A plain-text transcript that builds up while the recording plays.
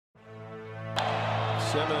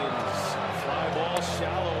Simmons, fly ball,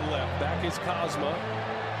 shallow left. Back is Cosma.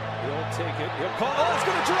 He'll take it. He'll call. Oh, it's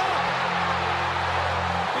going to drop.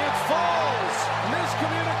 It falls.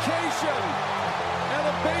 Miscommunication. And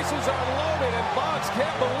the bases are loaded, and Boggs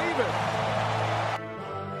can't believe it.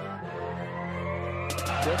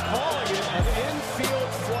 They're calling it an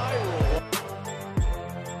infield fly rule.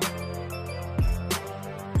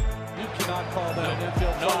 You cannot call that an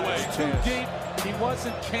infield fly. No way. It's too deep. He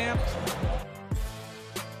wasn't camped.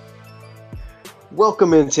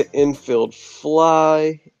 Welcome into Infield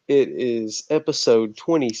Fly. It is episode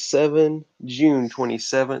 27, June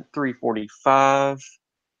 27th, 3:45.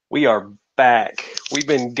 We are back. We've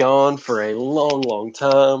been gone for a long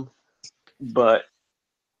time, but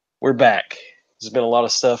we're back. There's been a lot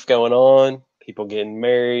of stuff going on. People getting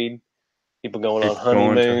married, people going on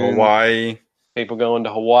honeymoon, going to Hawaii. people going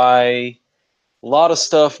to Hawaii. A lot of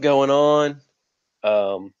stuff going on.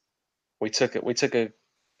 We took a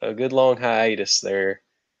good long hiatus there.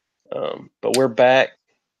 But we're back.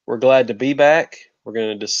 We're glad to be back. We're going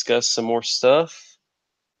to discuss some more stuff.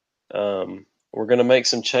 We're going to make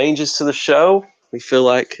some changes to the show. We feel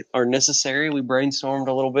like are necessary. We brainstormed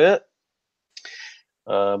a little bit.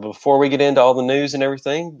 Before we get into all the news and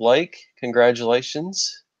everything, Blake,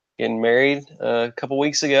 congratulations. Getting married a couple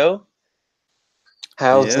weeks ago.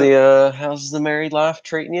 How's the married life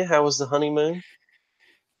treating you? How was the honeymoon?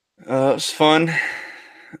 It was fun.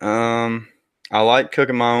 I like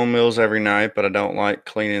cooking my own meals every night, but I don't like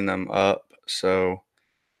cleaning them up. So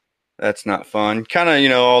that's not fun. Kind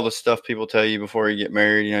of, all the stuff people tell you before you get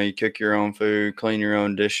married. You cook your own food, clean your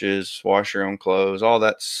own dishes, wash your own clothes. All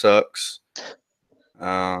that sucks.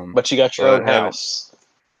 But you got your own house.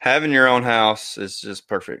 Having your own house is just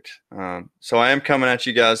perfect. So I am coming at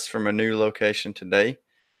you guys from a new location today.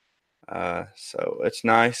 So it's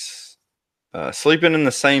nice. Sleeping in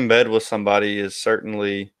the same bed with somebody is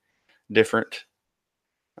certainly different.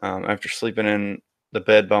 After sleeping in the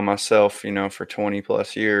bed by myself, for 20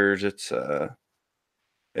 plus years, it's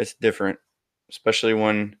different, especially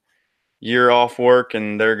when you're off work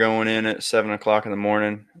and they're going in at 7:00 in the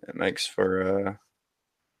morning. It makes for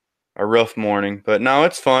a rough morning, but no,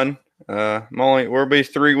 it's fun. We'll be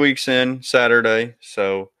 3 weeks in Saturday,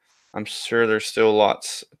 so I'm sure there's still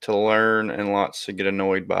lots to learn and lots to get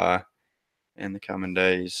annoyed by in the coming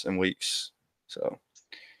days and weeks. So,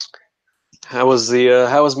 how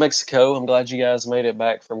was Mexico? I'm glad you guys made it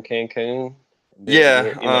back from Cancun.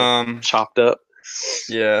 Chopped up.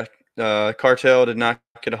 Yeah, cartel did not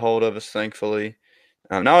get a hold of us, thankfully.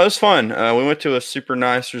 No, it was fun. We went to a super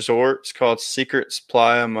nice resort. It's called Secrets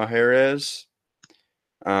Playa Mujeres.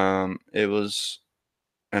 It was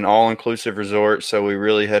an all-inclusive resort, so we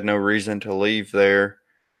really had no reason to leave there.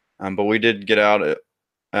 But we did get out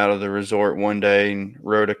of the resort one day and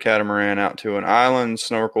rode a catamaran out to an island,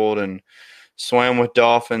 snorkeled, and swam with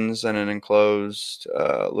dolphins in an enclosed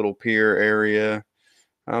little pier area.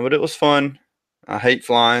 But it was fun. I hate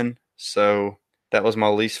flying, so that was my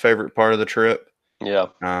least favorite part of the trip. Yeah.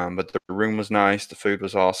 But the room was nice. The food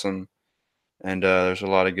was awesome. And there's a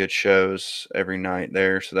lot of good shows every night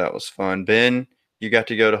there, so that was fun. Ben, you got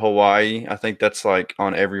to go to Hawaii. I think that's like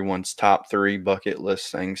on everyone's top 3 bucket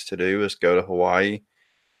list things to do is go to Hawaii.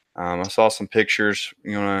 I saw some pictures.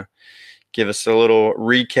 You want to give us a little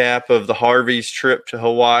recap of the Harvey's trip to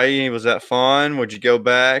Hawaii? Was that fun? Would you go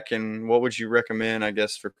back? And what would you recommend, I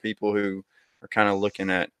guess, for people who are kind of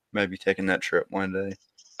looking at maybe taking that trip one day?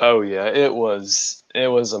 Oh yeah, it was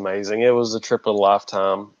amazing. It was a trip of a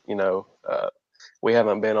lifetime. We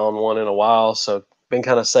haven't been on one in a while, so been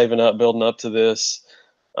kind of saving up, building up to this.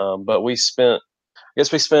 But we spent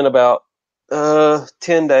about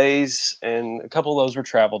 10 days, and a couple of those were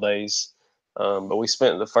travel days. But we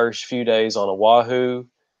spent the first few days on Oahu,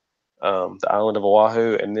 the island of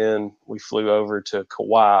Oahu, and then we flew over to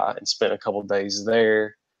Kauai and spent a couple of days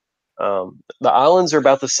there. The islands are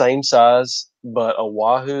about the same size, but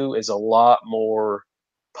Oahu is a lot more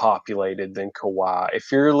populated than Kauai.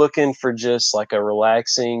 If you're looking for just like a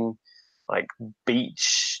relaxing, like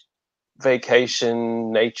beach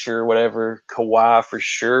vacation, nature, whatever, Kauai for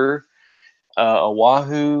sure.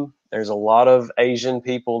 Oahu, there's a lot of Asian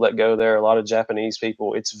people that go there, a lot of Japanese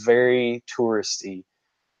people. It's very touristy.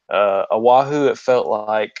 Oahu, it felt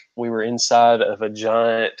like we were inside of a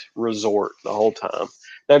giant resort the whole time.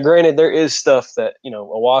 Now, granted, there is stuff that,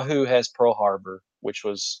 Oahu has Pearl Harbor, which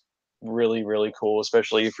was really, really cool,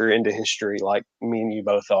 especially if you're into history like me and you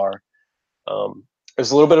both are.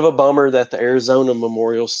 It's a little bit of a bummer that the Arizona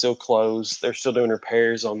Memorial's still closed. They're still doing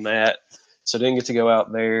repairs on that, so didn't get to go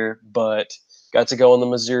out there, but got to go on the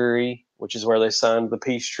Missouri, which is where they signed the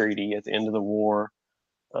peace treaty at the end of the war.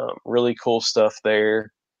 Really cool stuff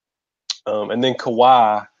there. And then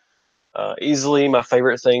Kauai, easily my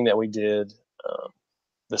favorite thing that we did.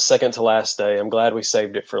 The second to last day. I'm glad we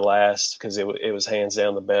saved it for last because it was hands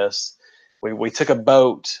down the best. We took a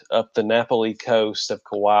boat up the Napoli coast of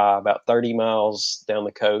Kauai, about 30 miles down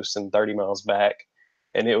the coast and 30 miles back.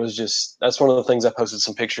 And it was that's one of the things I posted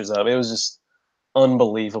some pictures of. It was just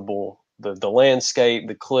unbelievable. The landscape,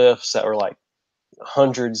 the cliffs that were like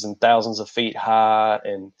hundreds and thousands of feet high,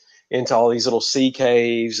 and into all these little sea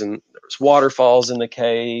caves, and there was waterfalls in the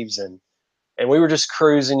caves, and we were just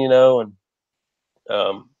cruising, and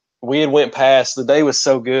we had went past. The day was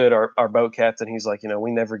so good. Our boat captain, he's like,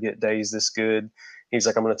 we never get days this good. He's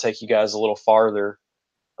like, I'm going to take you guys a little farther,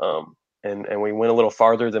 and we went a little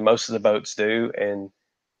farther than most of the boats do. And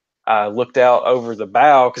I looked out over the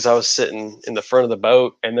bow because I was sitting in the front of the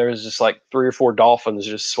boat, and there was just like 3 or 4 dolphins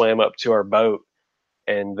just swam up to our boat.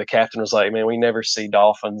 And the captain was like, "Man, we never see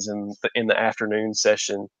dolphins in the afternoon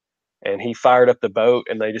session." And he fired up the boat,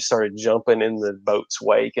 and they just started jumping in the boat's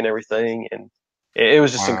wake and everything. And it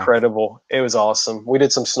was just Wow. incredible. It was awesome. We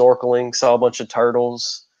did some snorkeling, saw a bunch of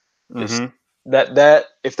turtles. Just Mm-hmm. that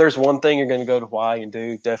if there's one thing you're going to go to Hawaii and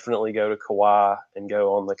do, definitely go to Kauai and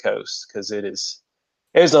go on the coast because it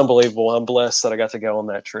was unbelievable. I'm blessed that I got to go on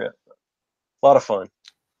that trip. A lot of fun.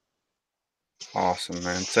 Awesome,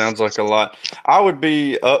 man. Sounds like a lot. I would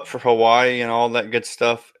be up for Hawaii and all that good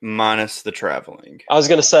stuff, minus the traveling. I was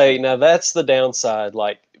going to say, now that's the downside.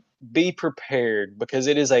 Like, be prepared because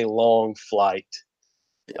it is a long flight.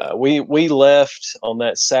 We left on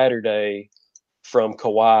that Saturday from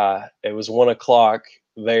Kauai. It was 1 o'clock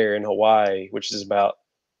there in Hawaii, which is about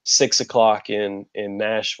 6 o'clock in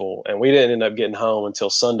Nashville, and we didn't end up getting home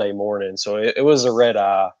until Sunday morning. So it was a red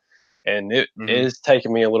eye, and it is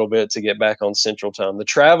taking me a little bit to get back on Central Time. The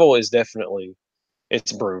travel is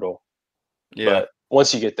it's brutal, but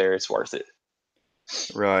once you get there, it's worth it.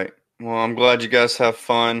 Right. Well, I'm glad you guys have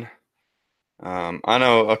fun. I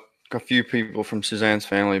know a few people from Suzanne's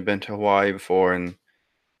family have been to Hawaii before, and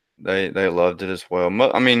they loved it as well.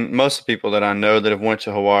 I mean, most of the people that I know that have went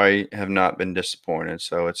to Hawaii have not been disappointed.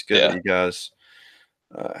 So it's good that you guys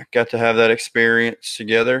got to have that experience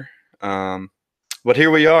together. But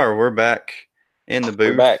here we are. We're back in the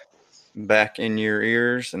booth. We're back in your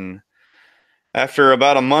ears. And after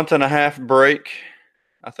about a month and a half break,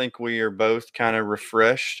 I think we are both kind of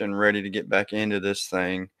refreshed and ready to get back into this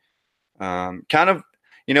thing.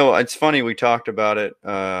 It's funny, we talked about it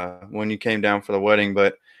when you came down for the wedding,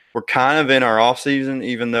 but we're kind of in our off season,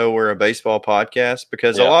 even though we're a baseball podcast,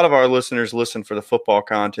 because a lot of our listeners listen for the football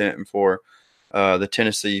content and for the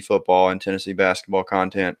Tennessee football and Tennessee basketball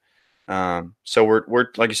content. So we're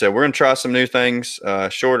like you said, we're going to try some new things,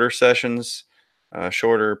 shorter sessions,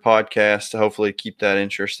 shorter podcasts to hopefully keep that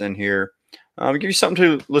interest in here. Give you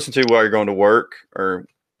something to listen to while you're going to work, or,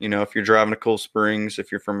 if you're driving to Cool Springs,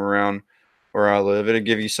 if you're from around where I live, it'll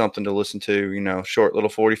give you something to listen to, short little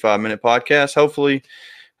 45-minute podcast. Hopefully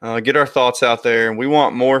get our thoughts out there. And we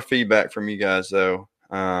want more feedback from you guys, though.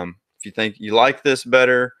 If you think you like this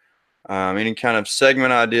better, any kind of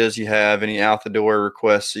segment ideas you have, any out the door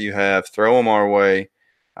requests that you have, throw them our way.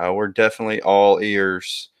 We're definitely all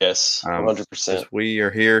ears. Yes, 100%. We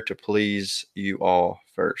are here to please you all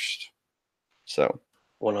first. So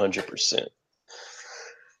 100%.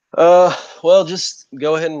 Well, just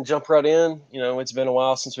go ahead and jump right in. It's been a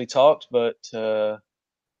while since we talked, but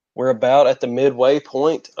we're about at the midway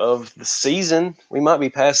point of the season. We might be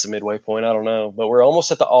past the midway point, I don't know, but we're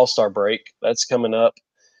almost at the All-Star break. That's coming up.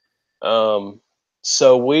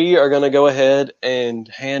 So we are going to go ahead and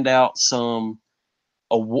hand out some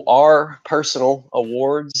our personal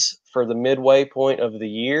awards for the midway point of the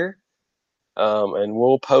year. And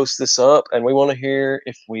we'll post this up, and we want to hear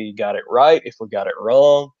if we got it right, if we got it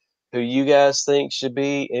wrong, who you guys think should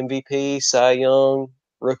be MVP, Cy Young,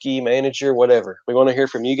 rookie, manager, whatever. We want to hear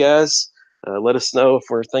from you guys. Let us know if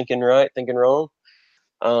we're thinking right, thinking wrong.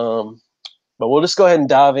 But we'll just go ahead and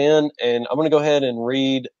dive in, and I'm going to go ahead and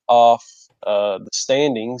read off the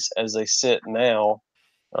standings as they sit now,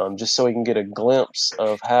 just so we can get a glimpse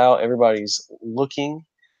of how everybody's looking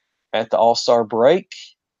at the All-Star break.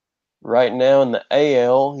 Right now in the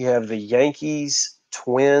AL, you have the Yankees,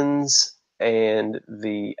 Twins, and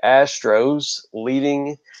the Astros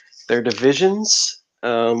leading their divisions,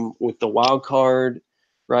 with the wild card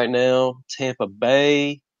right now, Tampa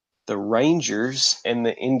Bay, the Rangers, and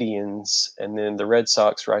the Indians, and then the Red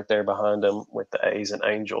Sox right there behind them with the A's and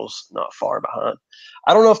Angels not far behind.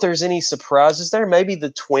 I don't know if there's any surprises there. Maybe the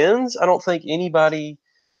Twins. I don't think anybody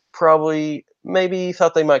probably maybe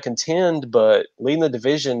thought they might contend, but leading the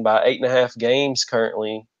division by 8.5 games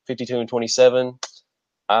currently, 52-27.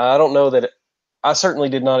 I don't know that I certainly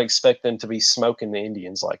did not expect them to be smoking the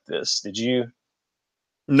Indians like this. Did you?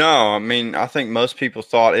 No, I mean, I think most people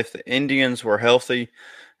thought if the Indians were healthy,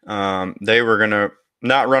 they were going to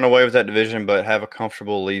not run away with that division, but have a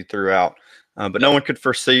comfortable lead throughout. But no one could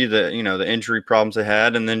foresee the injury problems they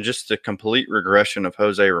had, and then just the complete regression of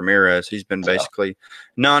Jose Ramirez. He's been basically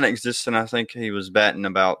non-existent. I think he was batting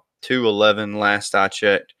about 211 last I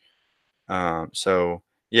checked. So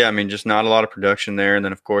yeah, I mean, just not a lot of production there. And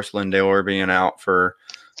then of course Lindor being out for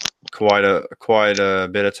quite a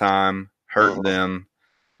bit of time hurt them.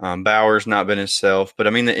 Bauer's not been himself, but I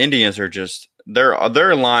mean the Indians are just their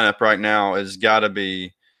lineup right now has got to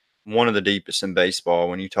be one of the deepest in baseball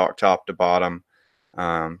when you talk top to bottom.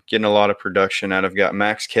 Getting a lot of production out of got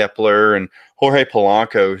Max Kepler and Jorge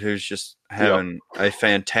Polanco, who's just having a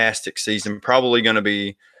fantastic season. Probably going to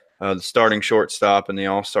be the starting shortstop in the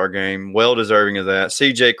All-Star game. Well deserving of that.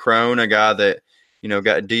 CJ Crone, a guy that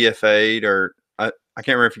got DFA'd or I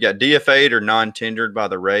can't remember if he got DFA'd or non-tendered by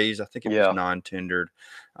the Rays. I think it was non-tendered.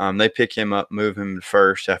 They pick him up, move him to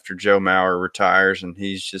first after Joe Mauer retires, and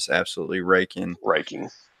he's just absolutely raking.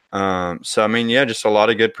 So I mean, yeah, just a lot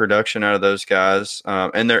of good production out of those guys.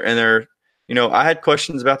 And they're I had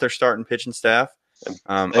questions about their starting pitching staff.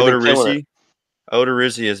 Odorizzi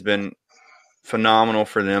has been phenomenal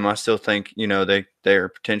for them. I still think they are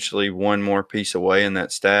potentially one more piece away in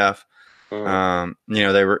that staff. There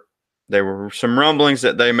were some rumblings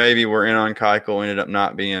that they maybe were in on Keuchel, ended up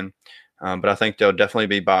not being. But I think they'll definitely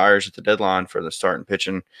be buyers at the deadline for the starting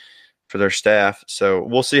pitching for their staff. So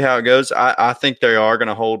we'll see how it goes. I think they are going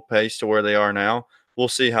to hold pace to where they are now. We'll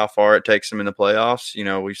see how far it takes them in the playoffs.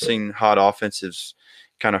 We've seen hot offensives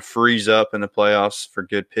kind of freeze up in the playoffs for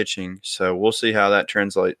good pitching. So we'll see how that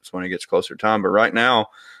translates when it gets closer time. But right now,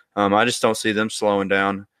 I just don't see them slowing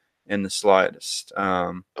down in the slightest.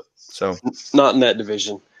 So not in that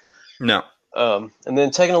division. No. And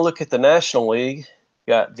then taking a look at the National League,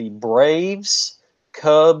 got the Braves,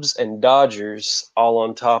 Cubs, and Dodgers all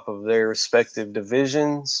on top of their respective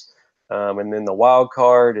divisions. And then the wild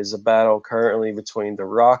card is a battle currently between the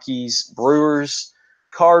Rockies, Brewers,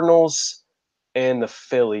 Cardinals, and the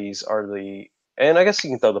Phillies and I guess you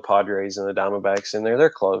can throw the Padres and the Diamondbacks in there. They're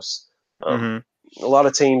close. A lot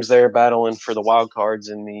of teams there battling for the wild cards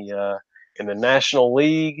in the National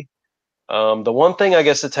League. The one thing I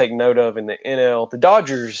guess to take note of in the NL, the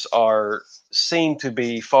Dodgers seem to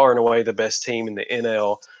be far and away the best team in the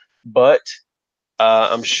NL, but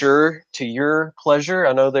I'm sure to your pleasure,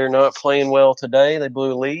 I know they're not playing well today. They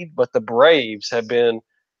blew a lead, but the Braves have been,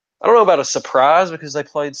 I don't know about a surprise because they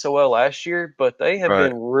played so well last year, but they have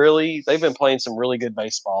they've been playing some really good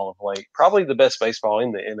baseball of late. Probably the best baseball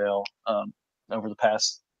in the NL over the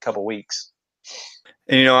past couple weeks.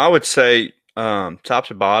 And, I would say top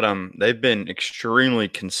to bottom, they've been extremely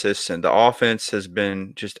consistent. The offense has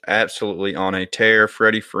been just absolutely on a tear.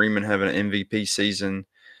 Freddie Freeman having an MVP season.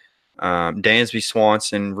 Dansby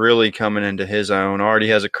Swanson really coming into his own. Already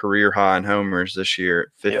has a career high in homers this year at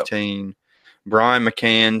 15. Yep. Brian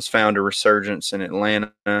McCann's found a resurgence in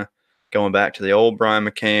Atlanta, going back to the old Brian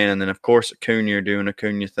McCann. And then, of course, Acuna doing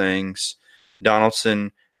Acuna things.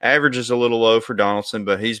 Donaldson, average is a little low for Donaldson,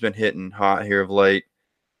 but he's been hitting hot here of late.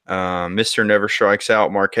 Mr. Never Strikes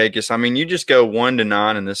Out, Markakis. I mean, you just go 1 to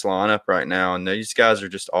 9 in this lineup right now, and these guys are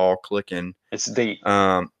just all clicking. It's deep.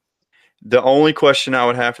 The only question I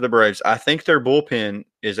would have for the Braves, I think their bullpen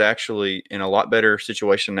is actually in a lot better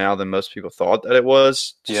situation now than most people thought that it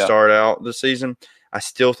was to start out the season. I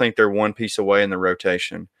still think they're one piece away in the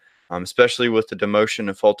rotation, especially with the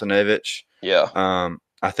demotion of Fultonevich. Yeah.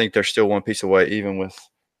 I think they're still one piece away, even with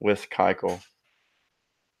Keuchel.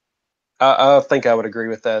 I think I would agree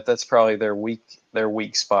with that. That's probably their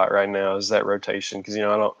weak spot right now is that rotation because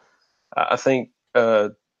I think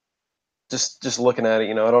just looking at it,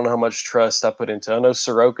 I don't know how much trust I put into. I know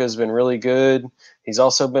Soroka's been really good. He's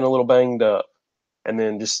also been a little banged up, and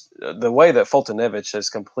then just the way that Fultonevich has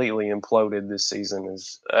completely imploded this season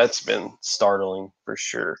that's been startling for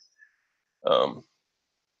sure.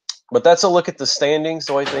 But that's a look at the standings,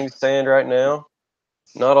 the way things stand right now.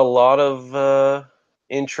 Not a lot of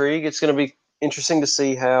intrigue. It's going to be interesting to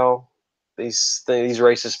see how these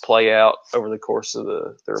races play out over the course of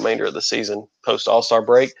the remainder of the season post All-Star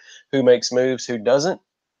break. Who makes moves, who doesn't.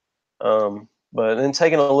 But then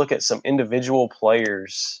taking a look at some individual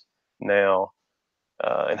players now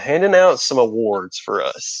and handing out some awards for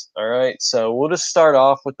us. All right, so we'll just start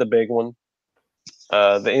off with the big one,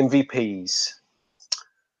 the MVPs.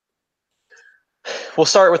 We'll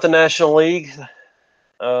start with the National League.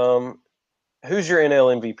 Who's your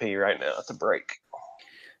NL MVP right now at the break?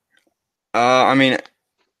 I mean,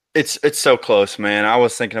 It's so close, man. I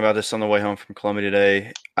was thinking about this on the way home from Columbia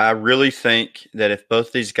today. I really think that if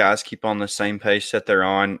both these guys keep on the same pace that they're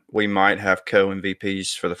on, we might have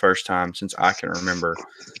co-MVPs for the first time since I can remember.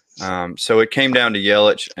 So it came down to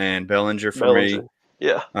Yelich and Bellinger for me.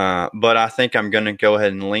 Yeah. But I think I'm going to go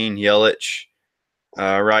ahead and lean Yelich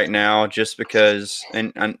right now, just because,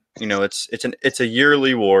 and you know, it's a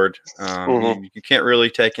yearly award. You can't really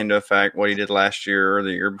take into effect what he did last year or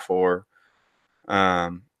the year before.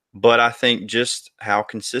 But I think just how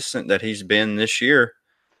consistent that he's been this year.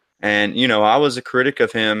 And, you know, I was a critic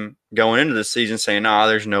of him going into the season saying,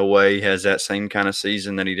 there's no way he has that same kind of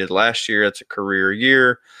season that he did last year. It's a career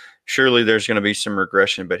year. Surely there's going to be some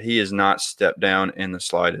regression, but he has not stepped down in the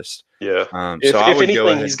slightest. Yeah. So I would anything, go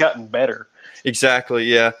ahead. He's gotten better. Exactly.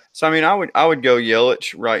 Yeah. So, I mean, I would go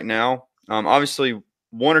Yelich right now. Obviously,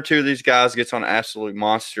 one or two of these guys gets on an absolute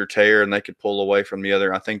monster tear and they could pull away from the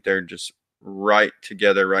other. I think they're just right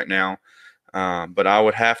together right now. But I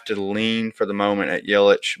would have to lean for the moment at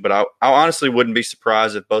Yelich. But I honestly wouldn't be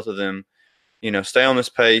surprised if both of them, you know, stay on this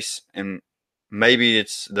pace, and maybe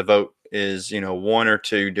it's the vote is, you know, one or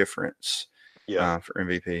two difference for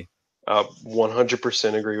MVP. I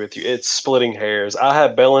 100% agree with you. It's splitting hairs. I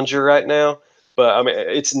have Bellinger right now, but I mean,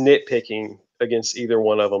 it's nitpicking against either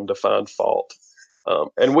one of them to find fault.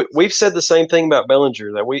 And we've said the same thing about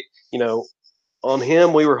Bellinger, that on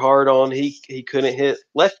him, we were hard on. He couldn't hit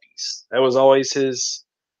lefties. That was always his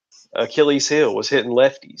Achilles heel, was hitting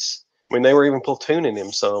lefties. I mean, they were even platooning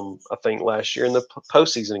him some, I think, last year in the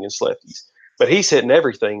postseason against lefties. But he's hitting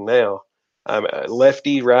everything now.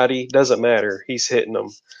 Lefty, righty, doesn't matter. He's hitting them.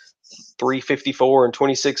 354 and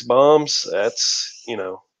 26 bombs. That's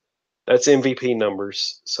MVP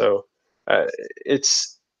numbers. So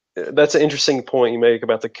that's an interesting point you make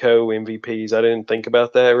about the co-MVPs. I didn't think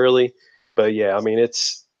about that really. But yeah, I mean,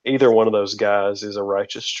 it's either one of those guys is a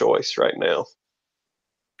righteous choice right now.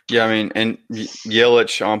 Yeah, I mean, and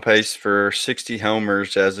Yelich on pace for 60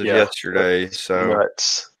 homers as of yesterday. So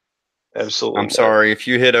nuts. Absolutely. I'm sorry, if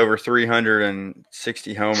you hit over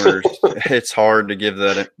 360 homers, it's hard to give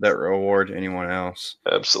that reward to anyone else.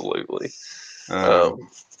 Absolutely. But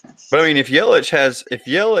I mean, if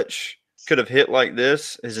Yelich could have hit like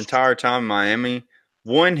this his entire time in Miami,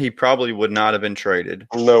 one, he probably would not have been traded.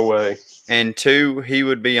 No way. And two, he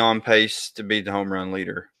would be on pace to be the home run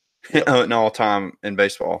leader in all time in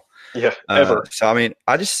baseball. Yeah, ever. So I mean,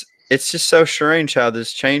 it's just so strange how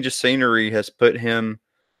this change of scenery has put him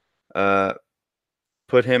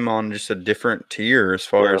on just a different tier as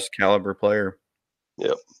far as caliber player.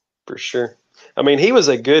 Yep, for sure. I mean, he was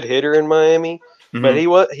a good hitter in Miami, but he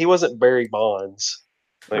wasn't Barry Bonds.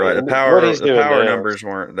 Right. The power numbers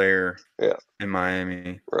weren't there in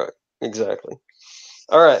Miami. Right. Exactly.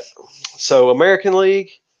 All right. So American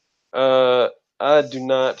League, I do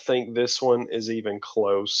not think this one is even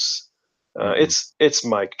close. It's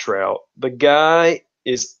Mike Trout. The guy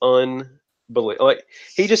is unbelievable. Like,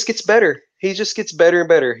 he just gets better. He just gets better and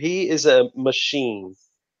better. He is a machine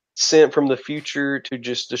sent from the future to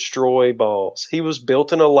just destroy balls. He was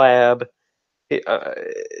built in a lab.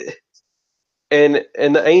 And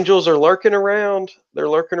the Angels are lurking around. They're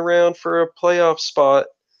lurking around for a playoff spot.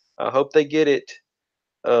 I hope they get it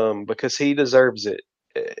because he deserves it.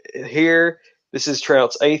 Here, this is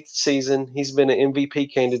Trout's 8th season. He's been an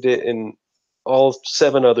MVP candidate in all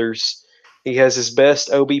 7 others. He has his best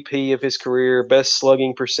OBP of his career, best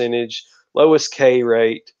slugging percentage, lowest K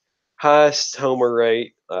rate, highest homer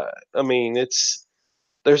rate. I mean,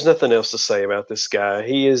 there's nothing else to say about this guy.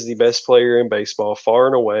 He is the best player in baseball, far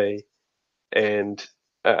and away. And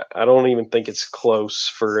I don't even think it's close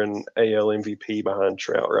for an AL MVP behind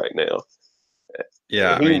Trout right now.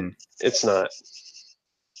 Yeah, I mean, it's not.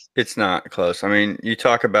 It's not close. I mean, you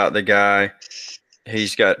talk about the guy,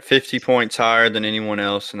 he's got 50 points higher than anyone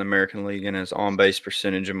else in the American League in his on-base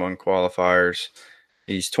percentage among qualifiers.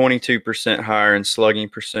 He's 22% higher in slugging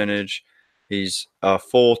percentage. He's a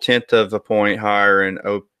full 10th of a point higher in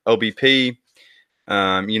OBP.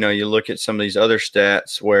 You look at some of these other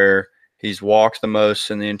stats where he's walked the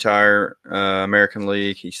most in the entire American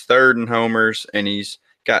League. He's 3rd in homers, and this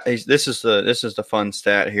is the fun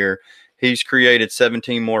stat here. He's created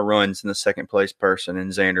 17 more runs than the second-place person in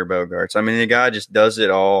Xander Bogaerts. I mean, the guy just does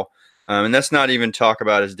it all. And that's not even talk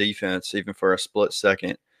about his defense, even for a split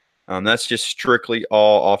second. That's just strictly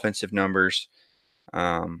all offensive numbers.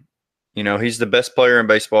 He's the best player in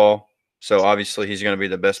baseball, so obviously he's going to be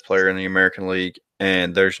the best player in the American League,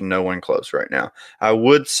 and there's no one close right now. I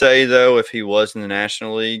would say, though, if he was in the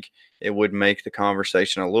National League, it would make the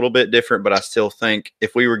conversation a little bit different, but I still think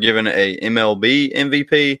if we were given a MLB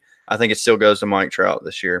MVP, I think it still goes to Mike Trout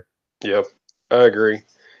this year. Yep, I agree.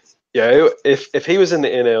 Yeah, if he was in the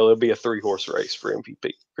NL, it'd be a 3-horse race for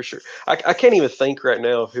MVP for sure. I can't even think right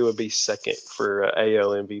now who would be second for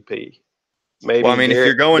AL MVP. Well, I Maybe mean, if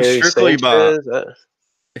you're going Gary strictly by Sanchez.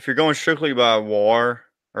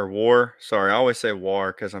 WAR, sorry, I always say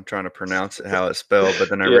WAR because I'm trying to pronounce it how it's spelled, but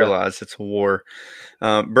then I Yeah, realize it's WAR.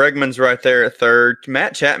 Bregman's right there at third.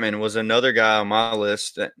 Matt Chapman was another guy on my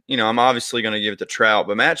list. That, I'm obviously going to give it to Trout,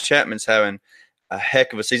 but Matt Chapman's having a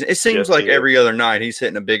heck of a season. It seems yes, he like is. every other night he's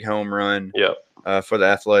hitting a big home run Yep. for the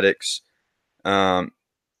Athletics. Polanco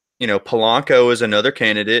is another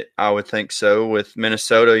candidate. I would think so. With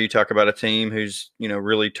Minnesota, you talk about a team who's,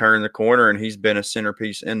 really turned the corner, and he's been a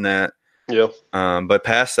centerpiece in that. Yep. But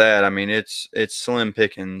past that, I mean, it's slim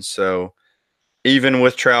pickings. So even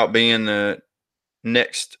with Trout being the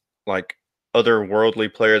next, like,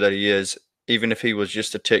 otherworldly player that he is, even if he was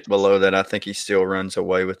just a tick below that, I think he still runs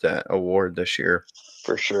away with that award this year.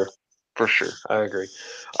 For sure. I agree.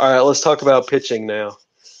 All right, let's talk about pitching now.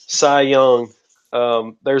 Cy Young.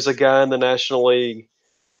 There's a guy in the National League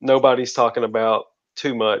nobody's talking about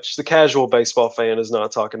too much. The casual baseball fan is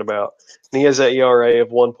not talking about. And he has an ERA of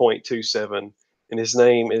 1.27, and his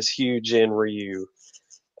name is Hyun-Jin Ryu.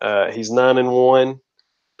 He's 9-1,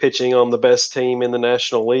 pitching on the best team in the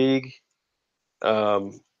National League.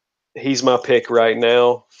 He's my pick right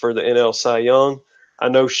now for the NL Cy Young. I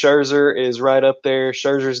know Scherzer is right up there.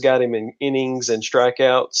 Scherzer's got him in innings and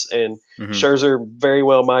strikeouts, and Scherzer very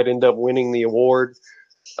well might end up winning the award.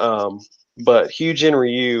 But Hyun-Jin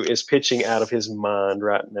Ryu is pitching out of his mind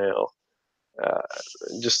right now.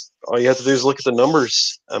 Just all you have to do is look at the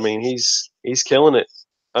numbers. I mean, he's killing it.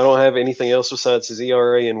 I don't have anything else besides his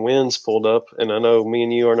ERA and wins pulled up, and I know me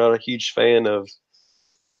and you are not a huge fan of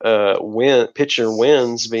pitcher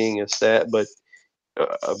wins being a stat, but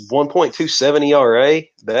 1.27 ERA,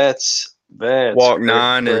 that's Walk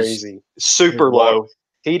 9 crazy. is Super low.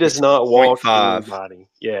 He does not walk 0.5. anybody.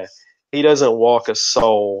 Yeah, he doesn't walk a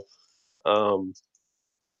soul.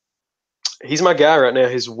 He's my guy right now.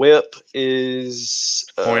 His whip is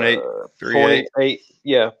 0.838.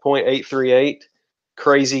 Yeah, 0.838.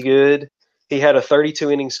 Crazy good. He had a 32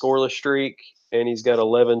 inning scoreless streak, and he's got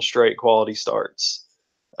 11 straight quality starts.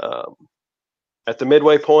 At the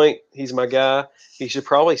midway point, he's my guy. He should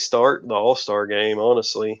probably start the All-Star game,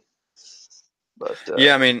 honestly. But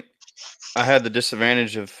yeah, I mean, I had the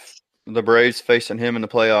disadvantage of the Braves facing him in the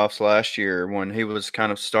playoffs last year when he was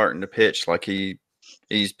kind of starting to pitch like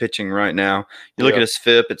he's pitching right now. You look at his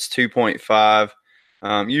FIP; it's 2.5.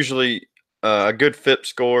 Usually, a good FIP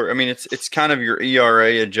score. I mean, it's kind of your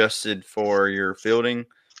ERA adjusted for your fielding,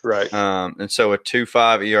 right? And so a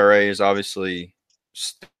 2.5 ERA is obviously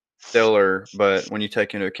stellar, but when you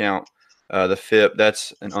take into account the FIP,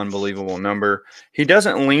 that's an unbelievable number. He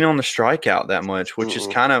doesn't lean on the strikeout that much, which is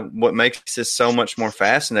kind of what makes this so much more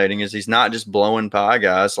fascinating. Is he's not just blowing by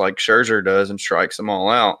guys like Scherzer does and strikes them all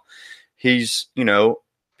out. He's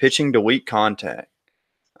pitching to weak contact.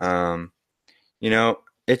 It's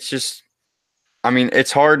just, I mean,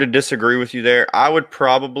 it's hard to disagree with you there. I would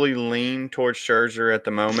probably lean towards Scherzer at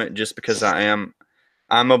the moment just because I'm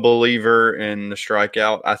a believer in the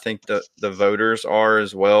strikeout. I think the voters are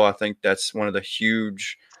as well. I think that's one of the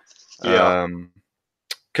huge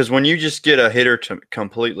because when you just get a hitter to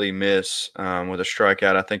completely miss with a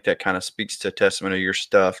strikeout, I think that kind of speaks to a testament of your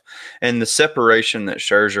stuff. And the separation that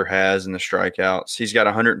Scherzer has in the strikeouts, he's got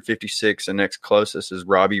 156, and next closest is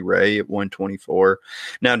Robbie Ray at 124.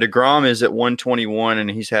 Now, DeGrom is at 121, and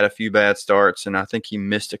he's had a few bad starts, and I think he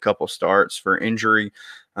missed a couple starts for injury.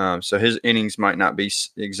 So his innings might not be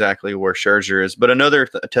exactly where Scherzer is. But another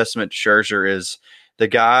testament to Scherzer is the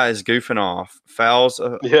guy is goofing off, fouls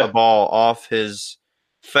a ball off his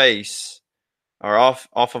face or off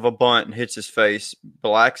of a bunt and hits his face,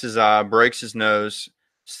 blacks his eye, breaks his nose,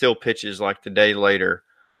 still pitches like the day later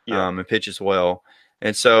and pitches well.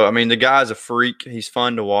 And so, I mean, the guy's a freak. He's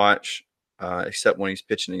fun to watch, except when he's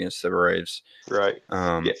pitching against the Braves. Right.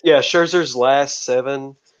 Scherzer's last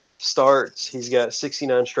 7 starts, he's got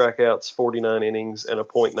 69 strikeouts, 49 innings, and a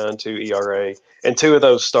 .92 ERA. And 2 of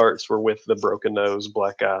those starts were with the broken nose,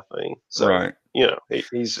 black eye thing. So,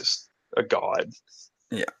 he's just a god.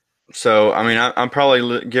 Yeah. So, I mean, I'm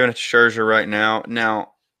probably giving it to Scherzer right now.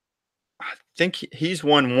 Now, I think he's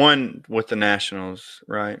won 1 with the Nationals,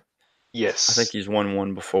 right? Yes. I think he's won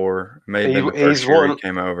 1 before. Maybe the first year he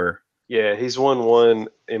came over. Yeah, he's won 1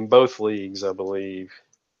 in both leagues, I believe.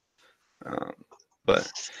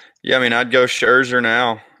 But, yeah, I mean, I'd go Scherzer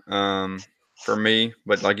now for me.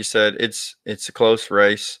 But like you said, it's a close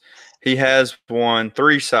race. He has won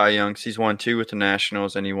 3 Cy Youngs. He's won 2 with the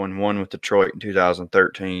Nationals, and he won 1 with Detroit in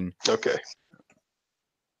 2013. Okay.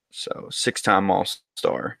 So 6-time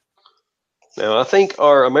All-Star. Now, I think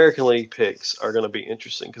our American League picks are going to be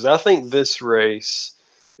interesting because I think this race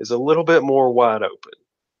is a little bit more wide open.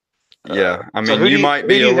 Yeah, I So mean, who do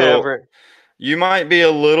you have? you might be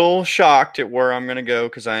a little shocked at where I'm going to go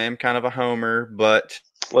because I am kind of a homer, but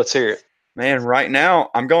Let's hear it. man, right now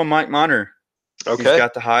I'm going Mike Minor. He's Okay.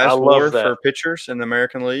 got the I highest love WAR that. for pitchers in the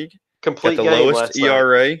American League. Got Complete the game lowest last night.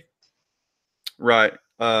 ERA. Right.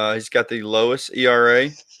 He's got the lowest ERA.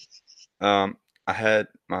 I had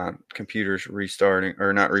my computer's restarting,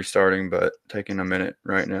 or not restarting, but taking a minute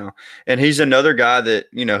right now. And he's another guy that,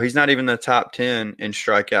 he's not even the top 10 in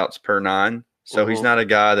strikeouts per nine. So he's not a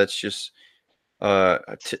guy that's just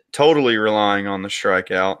totally relying on the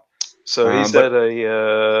strikeout. So he's at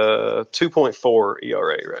a 2.4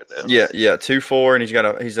 ERA right now. Yeah, 2.4, and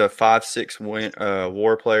he's a 5.6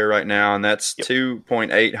 WAR player right now, and that's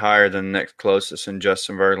 2.8 higher than the next closest in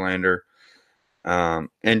Justin Verlander.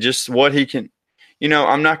 And just what he can,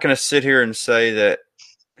 I'm not going to sit here and say that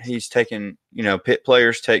he's taking, pit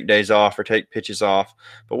players take days off or take pitches off,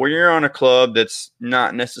 but when you're on a club that's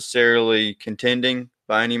not necessarily contending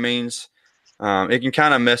by any means, it can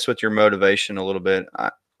kind of mess with your motivation a little bit.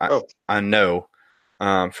 I know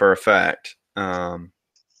for a fact. But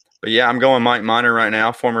yeah, I'm going Mike Minor right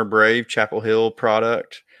now, former Brave, Chapel Hill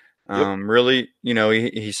product. Really,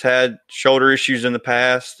 he's had shoulder issues in the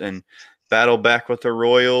past and battled back with the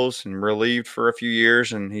Royals and relieved for a few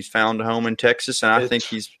years, and he's found a home in Texas. And I think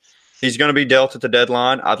he's going to be dealt at the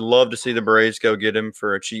deadline. I'd love to see the Braves go get him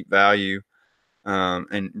for a cheap value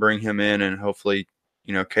and bring him in and hopefully,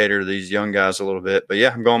 cater to these young guys a little bit. But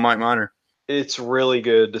yeah, I'm going Mike Minor. It's really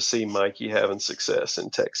good to see Mikey having success in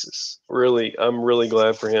Texas. Really, I'm really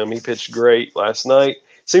glad for him. He pitched great last night.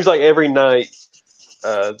 Seems like every night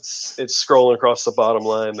it's scrolling across the bottom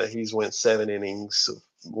line that he's went 7 innings of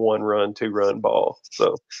 1-run, 2-run ball.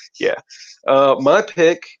 So, yeah. My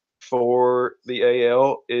pick for the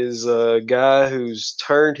AL is a guy who's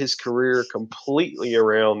turned his career completely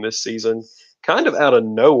around this season, kind of out of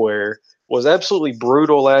nowhere. Was absolutely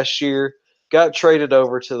brutal last year. Got traded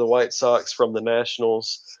over to the White Sox from the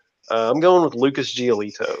Nationals. I'm going with Lucas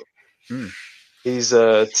Giolito. He's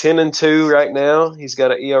 10-2 right now. He's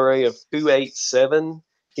got an ERA of 2.87.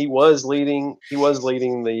 He was leading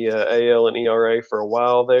the AL in ERA for a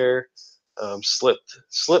while there.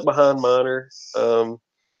 Slipped behind Minor,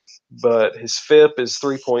 but his FIP is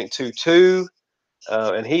 3.22,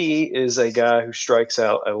 and he is a guy who strikes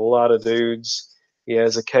out a lot of dudes. He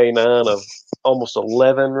has a K9 of almost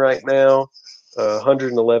 11 right now.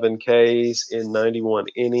 111 Ks in 91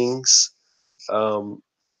 innings.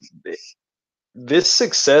 This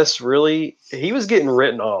success really, he was getting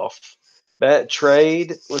written off. That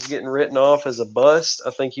trade was getting written off as a bust.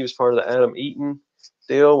 I think he was part of the Adam Eaton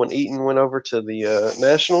deal when Eaton went over to the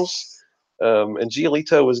Nationals. And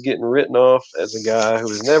Giolito was getting written off as a guy who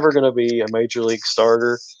was never going to be a major league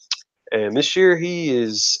starter. And this year he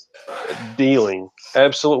is dealing,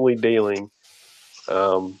 absolutely dealing.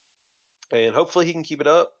 And hopefully he can keep it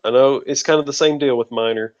up. I know it's kind of the same deal with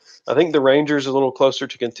Minor. I think the Rangers are a little closer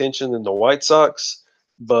to contention than the White Sox,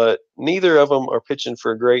 but neither of them are pitching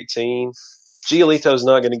for a great team. Giolito's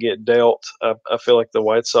not going to get dealt. I feel like the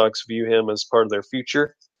White Sox view him as part of their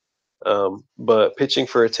future. But pitching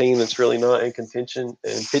for a team that's really not in contention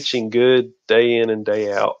and pitching good day in and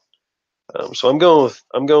day out. So I'm going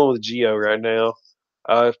with Gio right now.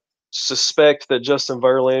 I suspect that Justin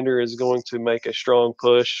Verlander is going to make a strong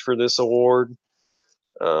push for this award.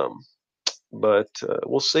 But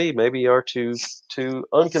we'll see. Maybe our two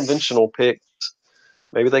unconventional picks,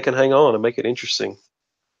 maybe they can hang on and make it interesting.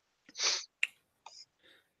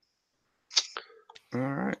 All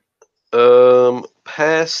right.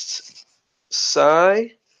 Past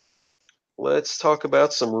Cy, let's talk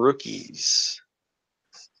about some rookies.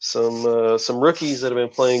 Some rookies that have been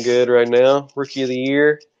playing good right now. Rookie of the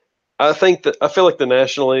year. I feel like the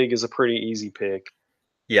National League is a pretty easy pick.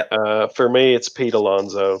 Yeah. For me, it's Pete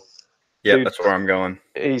Alonso. Yeah, that's where I'm going.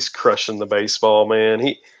 He's crushing the baseball, man.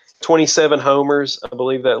 He 27 homers. I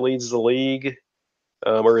believe that leads the league,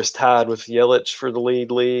 or is tied with Yelich for the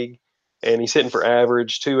league. And he's hitting for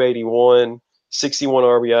average 281, 61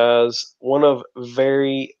 RBIs. One of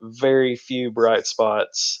very, very few bright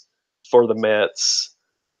spots for the Mets.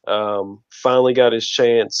 Finally got his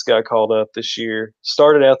chance, got called up this year.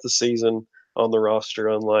 Started out the season on the roster,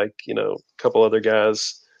 unlike, a couple other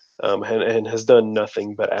guys, and has done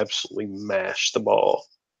nothing but absolutely mash the ball.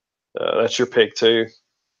 That's your pick too.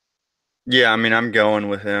 Yeah, I mean, I'm going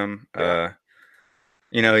with him. Yeah.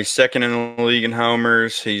 He's second in the league in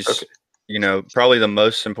homers. He's, probably the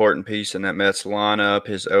most important piece in that Mets lineup.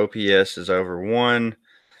 His OPS is over 1.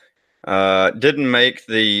 Didn't make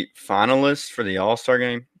the finalists for the All-Star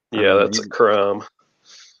game. Yeah, that's a crime.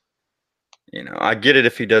 I get it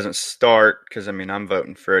if he doesn't start because, I'm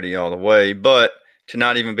voting Freddie all the way. But to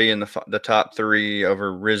not even be in the top 3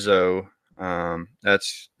 over Rizzo,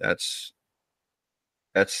 that's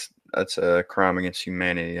a crime against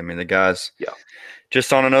humanity. The guy's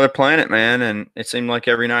just on another planet, man. And it seemed like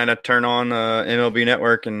every night I turn on MLB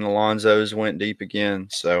Network and Alonso's went deep again.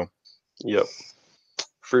 So, yep,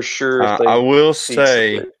 for sure. I will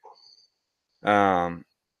say,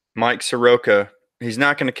 Mike Soroka, he's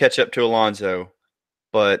not going to catch up to Alonso,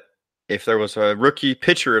 but if there was a rookie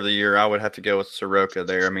pitcher of the year, I would have to go with Soroka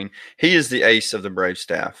there. He is the ace of the Brave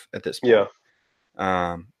staff at this point.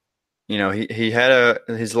 Yeah. He had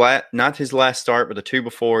not his last start, but the 2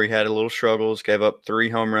 before, he had a little struggles, gave up 3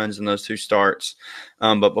 home runs in those 2 starts.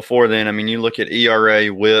 But before then, you look at ERA,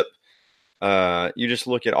 WHIP, you just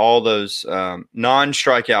look at all those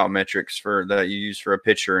non-strikeout metrics that you use for a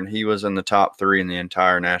pitcher, and he was in the top 3 in the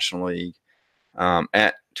entire National League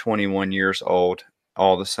at 21 years old,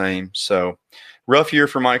 all the same. So rough year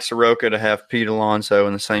for Mike Soroka to have Pete Alonso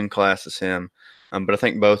in the same class as him. But I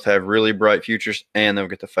think both have really bright futures, and they'll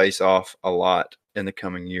get to face off a lot in the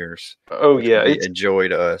coming years. Oh, yeah. It's a joy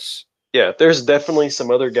to us. Yeah, there's definitely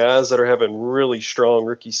some other guys that are having really strong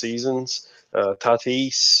rookie seasons.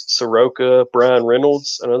 Tatis, Soroka, Brian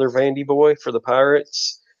Reynolds, another Vandy boy for the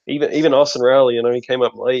Pirates. Even Austin Riley, he came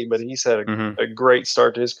up late, but he's had a great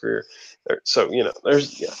start to his career. So,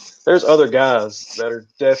 there's other guys that are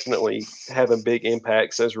definitely having big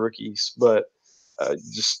impacts as rookies, but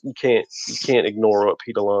you can't ignore what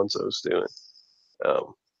Pete Alonso's doing.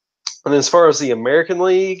 And as far as the American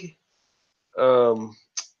League, I'm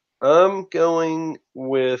going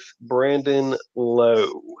with Brandon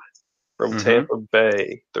Lowe from Tampa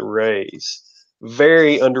Bay, the Rays.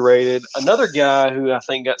 Very underrated. Another guy who I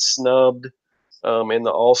think got snubbed in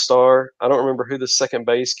the All-Star. I don't remember who the second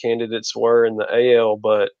base candidates were in the AL,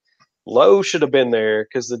 but Lowe should have been there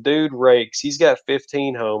because the dude rakes. He's got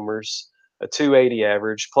 15 homers, a 280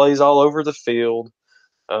 average, plays all over the field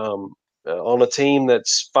on a team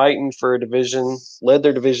that's fighting for a division, led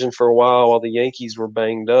their division for a while the Yankees were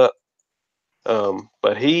banged up.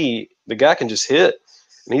 But the guy can just hit.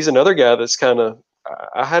 And he's another guy that's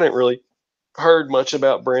I hadn't really heard much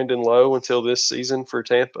about Brandon Lowe until this season for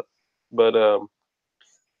Tampa. But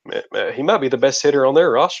he might be the best hitter on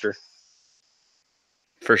their roster.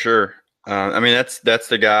 For sure. That's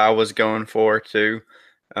the guy I was going for too.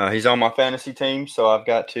 He's on my fantasy team, so I've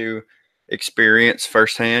got to experience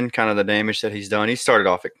firsthand kind of the damage that he's done. He started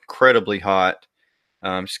off incredibly hot.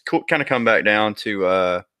 Kind of come back down to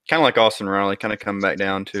kind of like Austin Riley, kind of come back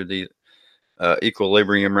down to the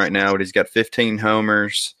equilibrium right now. But he's got 15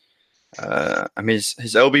 homers.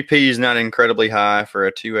 His OBP is not incredibly high for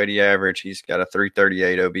a 280 average. He's got a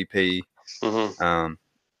 338 OBP.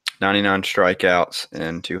 99 strikeouts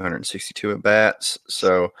and 262 at bats.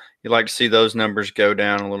 So you'd like to see those numbers go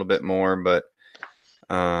down a little bit more, but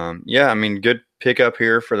good pickup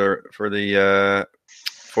here for the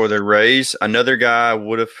Rays. Another guy I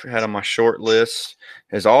would have had on my short list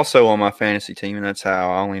is also on my fantasy team, and that's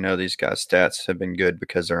how I only know these guys' stats have been good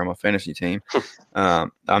because they're on my fantasy team.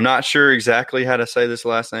 I'm not sure exactly how to say this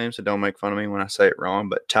last name, so don't make fun of me when I say it wrong,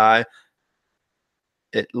 but Ty,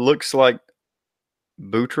 it looks like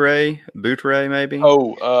Butray maybe.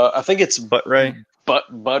 I think it's Butray.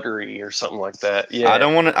 Buttery or something like that. Yeah. I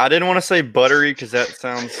didn't want to say buttery because that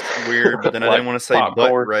sounds weird, but then I didn't want to say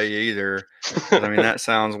Butray either. That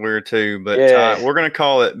sounds weird too. But we're gonna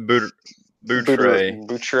call it Butray.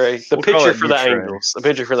 The pitcher for the Angels. The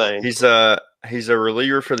pitcher for the Angels. He's a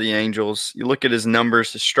reliever for the Angels. You look at his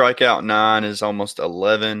numbers. His strikeout 9 is almost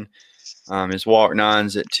 11. His walk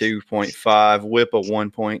 9's at 2.5. WHIP of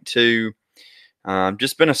 1.2.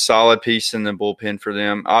 Just been a solid piece in the bullpen for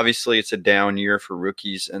them. Obviously, it's a down year for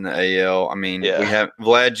rookies in the AL. We have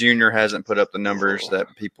Vlad Jr. hasn't put up the numbers that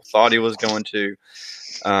people thought he was going to.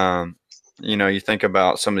 You think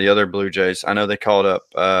about some of the other Blue Jays. I know they called up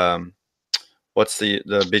what's the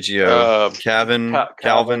Biggio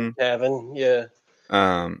Calvin. Yeah.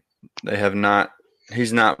 They have not.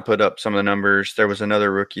 He's not put up some of the numbers. There was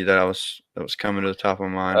another rookie that was coming to the top of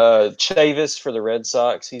my mind. Chavis for the Red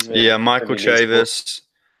Sox. Michael Chavis.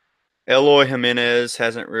 Eloy Jimenez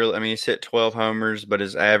hasn't really. He's hit 12 homers, but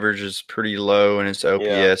his average is pretty low, and his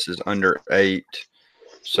OPS is under 8.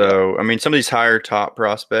 So some of these higher top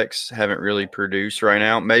prospects haven't really produced right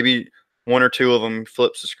now. Maybe one or two of them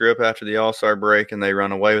flips the script after the All-Star break and they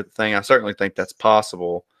run away with the thing. I certainly think that's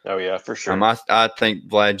possible. Oh, yeah, for sure. I think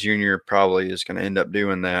Vlad Jr. probably is going to end up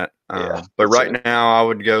doing that. But right now I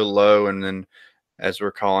would go Low and then as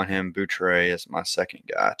we're calling him, Boutre as my second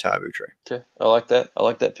guy, Ty Boutre. Okay, I like that. I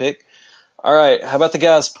like that pick. All right, how about the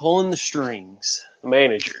guys pulling the strings, the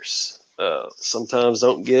managers? Sometimes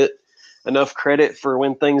don't get enough credit for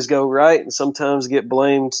when things go right, and sometimes get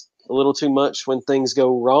blamed a little too much when things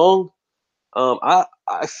go wrong. I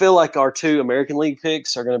feel like our two American League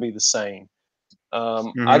picks are going to be the same.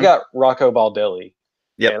 I got Rocco Baldelli.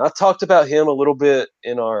 Yep. And I talked about him a little bit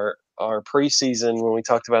in our preseason when we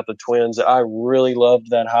talked about the Twins. I really loved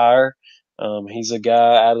that hire. He's a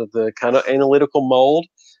guy out of the kind of analytical mold.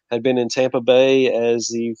 Had been in Tampa Bay as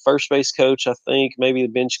the first base coach, I think, maybe the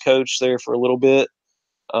bench coach there for a little bit.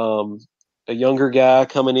 A younger guy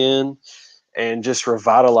coming in and just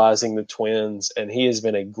revitalizing the Twins, and he has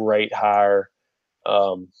been a great hire.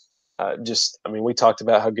 We talked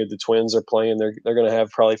about how good the Twins are playing. They're going to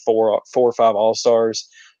have probably four or five All-Stars.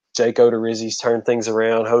 Jake Odorizzi's turned things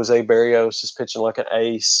around. Jose Barrios is pitching like an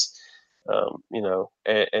ace.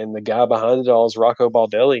 And the guy behind it all is Rocco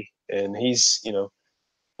Baldelli, and he's,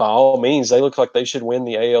 by all means, they look like they should win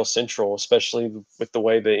the AL Central, especially with the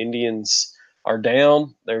way the Indians are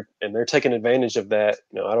down. They're taking advantage of that.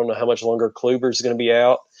 I don't know how much longer Kluber's going to be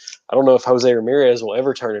out. I don't know if Jose Ramirez will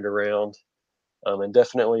ever turn it around. And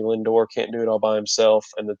definitely Lindor can't do it all by himself.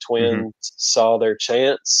 And the Twins saw their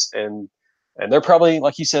chance, and they're probably,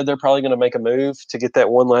 like you said, they're probably going to make a move to get that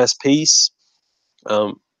one last piece.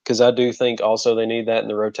 Because I do think also they need that in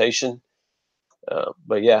the rotation.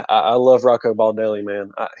 But yeah, I love Rocco Baldelli,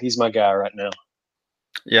 man. He's my guy right now.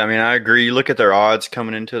 Yeah, I mean, I agree. You look at their odds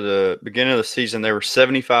coming into the beginning of the season, they were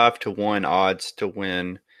 75-1 odds to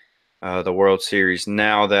win the World Series.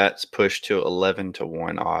 Now that's pushed to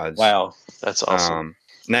 11-1 odds. Wow, that's awesome.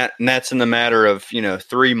 And that's in the matter of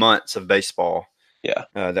 3 months of baseball. Yeah,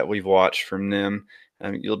 that we've watched from them.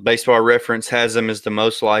 Baseball Reference has them as the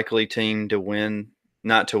most likely team to win,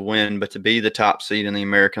 not to win, but to be the top seed in the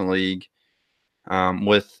American League,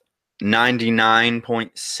 with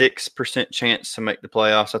 99.6% chance to make the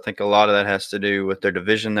playoffs. I think a lot of that has to do with their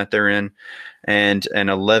division that they're in, and an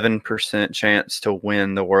 11% chance to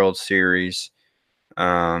win the World Series.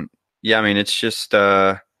 I mean, it's just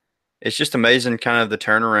amazing kind of the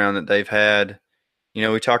turnaround that they've had.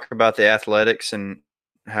 We talk about the Athletics and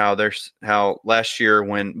how last year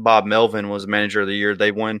when Bob Melvin was manager of the year,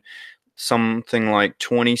 they won something like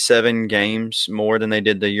 27 games more than they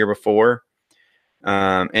did the year before.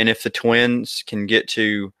 And if the Twins can get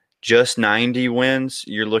to just 90 wins,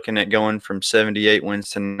 you're looking at going from 78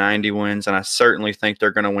 wins to 90 wins. And I certainly think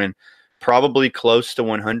they're going to win probably close to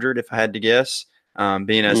 100 if I had to guess,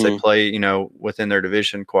 being as they play, within their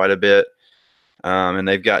division quite a bit. And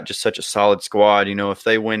they've got just such a solid squad. If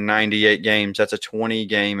they win 98 games, that's a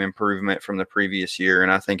 20-game improvement from the previous year.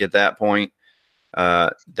 And I think at that point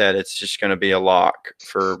that it's just going to be a lock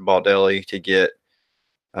for Baldelli to get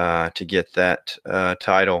that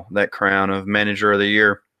title, that crown of manager of the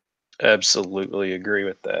year. Absolutely agree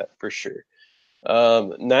with that for sure.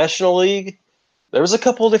 National League, there was a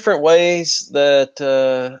couple of different ways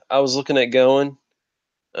that I was looking at going.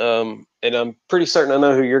 And I'm pretty certain I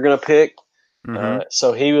know who you're going to pick.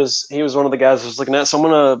 So he was one of the guys I was looking at. So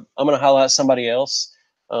I'm gonna highlight somebody else.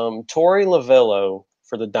 Torey Lovullo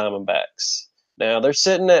for the Diamondbacks. Now they're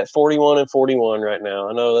sitting at 41-41 right now.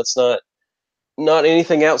 I know that's not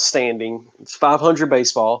anything outstanding. It's 500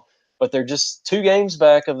 baseball, but they're just 2 games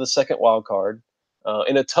back of the second wild card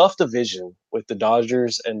in a tough division with the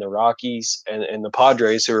Dodgers and the Rockies and the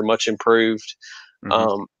Padres, who are much improved.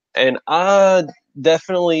 And I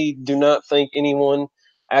definitely do not think anyone,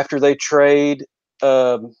 after they trade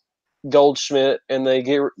Goldschmidt and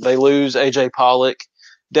they lose AJ Pollock,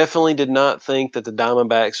 definitely did not think that the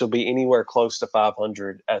Diamondbacks will be anywhere close to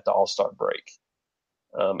 500 at the All-Star break.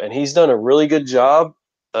 And he's done a really good job.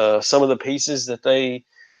 Some of the pieces that they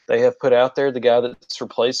have put out there, the guy that's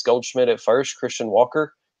replaced Goldschmidt at first, Christian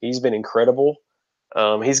Walker, he's been incredible.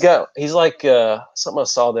 He's like something I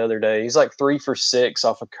saw the other day. He's like 3 for 6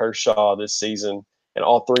 off of Kershaw this season. And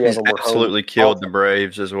all 3 of them were absolutely killed the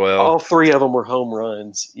Braves as well. All 3 of them were home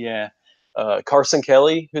runs. Yeah. Carson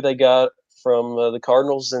Kelly, who they got from the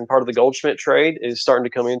Cardinals and part of the Goldschmidt trade, is starting to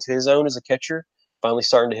come into his own as a catcher, finally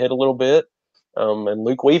starting to hit a little bit. And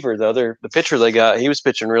Luke Weaver, the pitcher they got, he was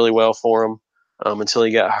pitching really well for them until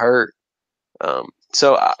he got hurt.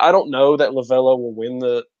 So I don't know that Lovullo will win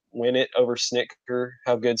it over Snitker,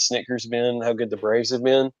 how good Snitker's been, how good the Braves have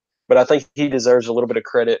been. But I think he deserves a little bit of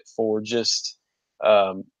credit for just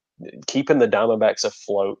keeping the Diamondbacks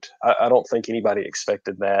afloat. I don't think anybody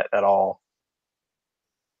expected that at all.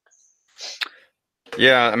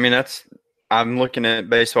 Yeah, I mean, I'm looking at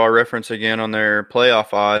Baseball Reference again on their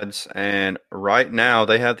playoff odds, and right now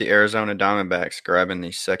they have the Arizona Diamondbacks grabbing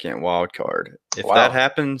the second wild card. If that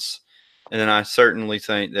happens, and then I certainly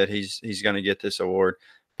think that he's going to get this award.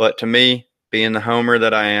 But to me, being the homer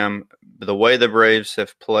that I am, the way the Braves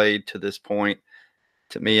have played to this point,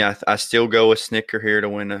 to me, I still go with Snitker here to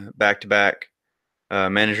win a back-to-back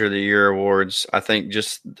Manager of the Year awards. I think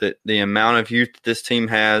just the amount of youth this team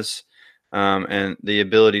has, and the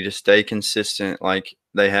ability to stay consistent like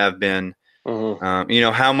they have been.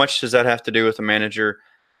 Mm-hmm. How much does that have to do with the manager?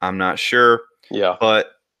 I'm not sure. Yeah.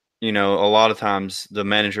 But, a lot of times the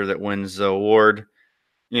manager that wins the award,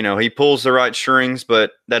 he pulls the right strings,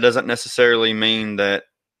 but that doesn't necessarily mean that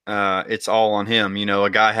it's all on him. A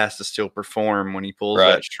guy has to still perform when he pulls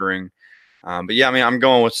that string. But yeah, I'm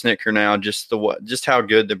going with Snitker now. Just how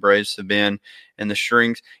good the Braves have been and the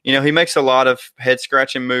strings. He makes a lot of head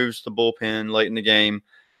scratching moves to the bullpen late in the game,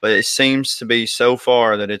 but it seems to be so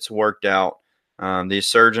far that it's worked out. The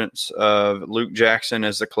resurgence of Luke Jackson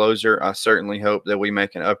as the closer, I certainly hope that we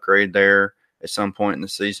make an upgrade there at some point in the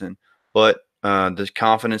season. But the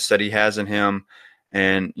confidence that he has in him,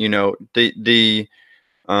 and the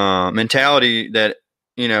mentality that.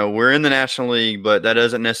 We're in the National League, but that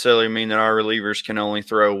doesn't necessarily mean that our relievers can only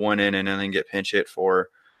throw one inning and then get pinch hit for.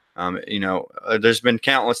 There's been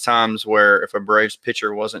countless times where if a Braves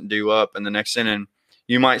pitcher wasn't due up in the next inning,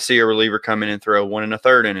 you might see a reliever come in and throw 1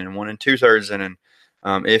 1/3 inning, 1 2/3 inning,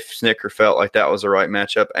 if Snitker felt like that was the right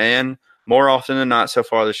matchup. And more often than not, so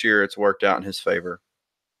far this year, it's worked out in his favor.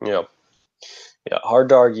 Yeah. Yeah, hard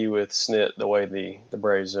to argue with Snit the way the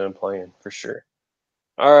Braves have been playing, for sure.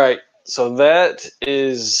 All right. So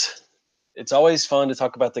it's always fun to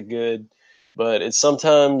talk about the good, but it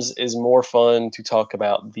sometimes is more fun to talk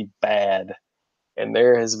about the bad. And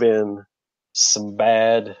there has been some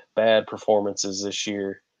bad performances this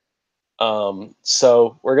year.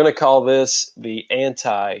 So we're going to call this the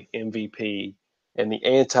anti-MVP and the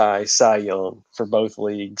anti-Cy Young for both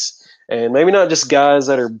leagues. And maybe not just guys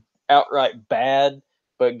that are outright bad,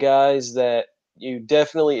 but guys that you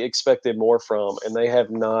definitely expected more from, and they have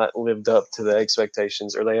not lived up to the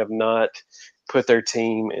expectations, or they have not put their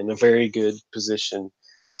team in a very good position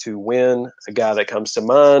to win. A guy that comes to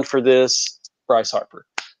mind for this, Bryce Harper.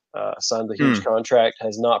 Signed a huge contract,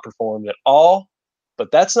 has not performed at all, but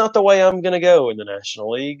that's not the way I'm going to go in the National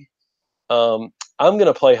League. I'm going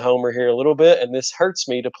to play Homer here a little bit, and this hurts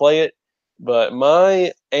me to play it, but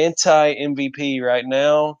my anti-MVP right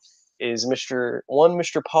now is Mr.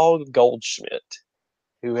 Paul Goldschmidt,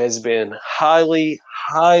 who has been highly,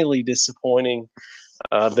 highly disappointing.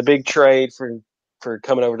 The big trade for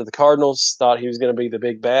coming over to the Cardinals, thought he was going to be the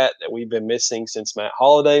big bat that we've been missing since Matt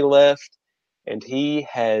Holliday left, and he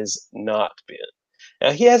has not been. Now,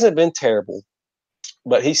 he hasn't been terrible,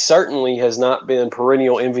 but he certainly has not been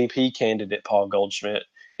perennial MVP candidate Paul Goldschmidt.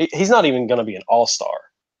 He's not even going to be an all-star.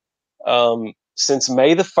 Since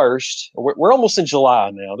May the 1st, we're almost in July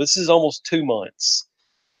now. This is almost 2 months.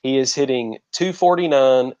 He is hitting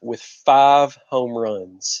 .249 with 5 home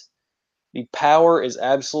runs. The power is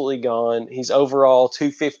absolutely gone. He's overall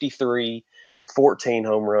 .253, 14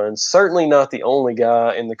 home runs. Certainly not the only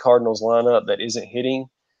guy in the Cardinals lineup that isn't hitting,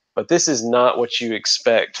 but this is not what you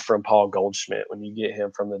expect from Paul Goldschmidt when you get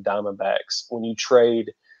him from the Diamondbacks, when you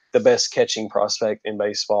trade the best catching prospect in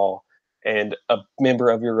baseball and a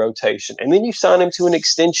member of your rotation. And then you sign him to an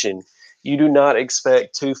extension. You do not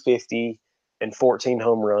expect .250 and 14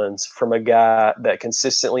 home runs from a guy that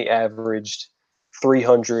consistently averaged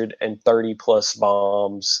 330 plus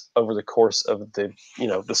bombs over the course of the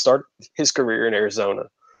start of his career in Arizona.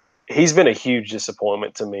 He's been a huge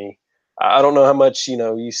disappointment to me. I don't know how much,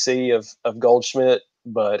 you see of Goldschmidt,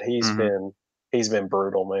 but he's been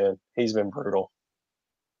brutal, man. He's been brutal.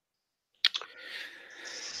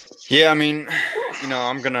 Yeah,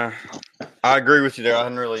 I agree with you there. I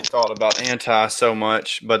hadn't really thought about anti so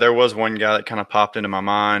much, but there was one guy that kind of popped into my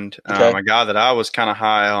mind. Okay. A guy that I was kind of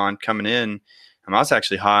high on coming in. I was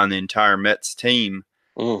actually high on the entire Mets team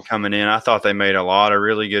coming in. I thought they made a lot of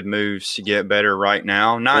really good moves to get better right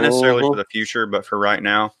now. Not necessarily for the future, but for right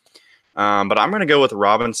now. But I'm going to go with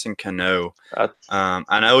Robinson Cano.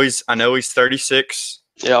 I know he's 36.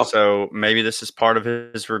 Yeah. So maybe this is part of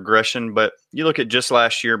his regression, but you look at just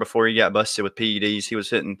last year before he got busted with PEDs, he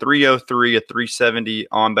was hitting .303, a .370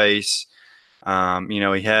 on base.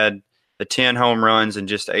 He had the 10 home runs in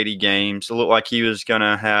just 80 games. It looked like he was going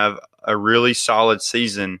to have a really solid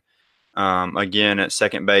season again at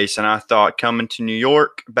second base. And I thought coming to New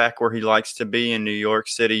York, back where he likes to be in New York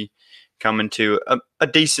City, coming to a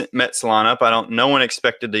decent Mets lineup. No one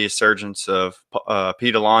expected the resurgence of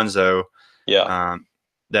Pete Alonso. Yeah.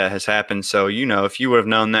 that has happened. So, if you would have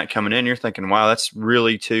known that coming in, you're thinking, wow, that's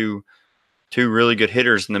really two really good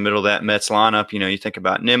hitters in the middle of that Mets lineup. You think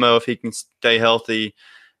about Nimmo if he can stay healthy,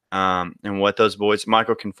 and what those boys,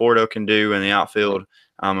 Michael Conforto, can do in the outfield.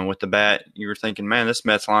 And with the bat, you were thinking, man, this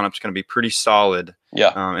Mets lineup is going to be pretty solid.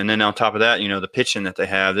 Yeah. And then on top of that, the pitching that they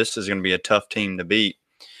have, this is going to be a tough team to beat.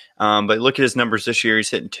 But look at his numbers this year.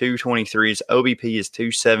 He's hitting 223. His OBP is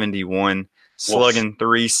 271. Slugging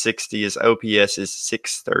 360. His OPS is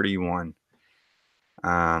 631.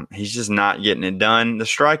 He's just not getting it done. The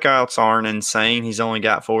strikeouts aren't insane. He's only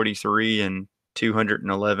got 43 and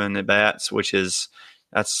 211 at bats,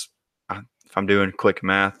 that's if I'm doing quick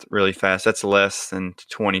math really fast, that's less than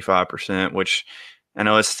 25%, which I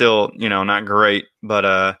know is still, not great,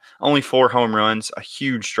 but only 4 home runs, a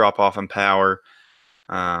huge drop off in power.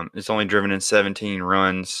 It's only driven in 17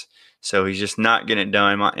 runs, so he's just not getting it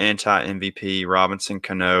done. My anti-MVP, Robinson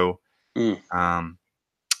Cano.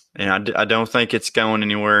 And I don't think it's going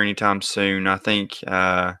anywhere anytime soon. I think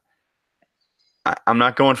I'm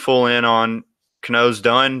not going full in on Cano's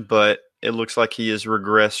done, but it looks like he has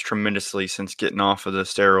regressed tremendously since getting off of the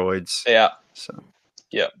steroids. Yeah. So.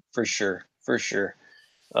 Yeah, for sure.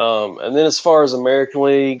 And then as far as American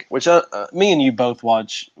League, which me and you both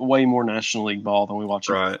watch way more National League ball than we watch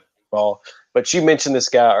ball. But you mentioned this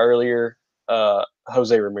guy earlier,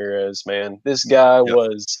 Jose Ramirez, man. This guy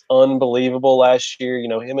was unbelievable last year.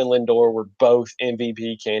 Him and Lindor were both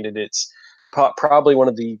MVP candidates. Probably one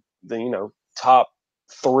of the top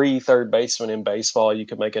 3 third basemen in baseball. You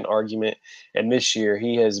could make an argument. And this year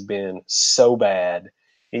he has been so bad.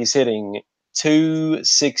 He's hitting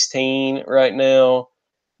 .216 right now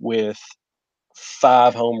with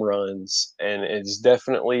 5 home runs, and it's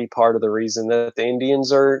definitely part of the reason that the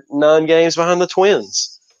Indians are 9 games behind the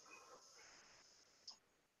Twins.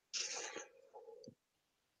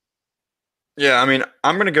 Yeah, I mean,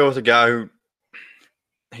 I'm going to go with a guy who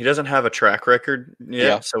he doesn't have a track record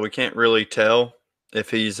yet, so we can't really tell if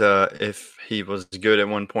he was good at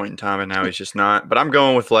one point in time and now he's just not. But I'm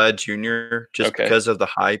going with Vlad Jr. just because of the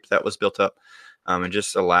hype that was built up, and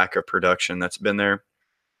just a lack of production that's been there.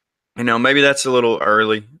 Maybe that's a little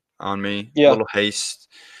early on me, a little haste.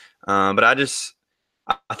 But I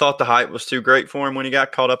thought the hype was too great for him when he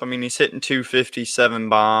got called up. I mean, he's hitting 257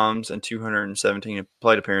 bombs and 217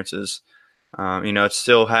 plate appearances. It's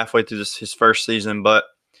still halfway through his first season, but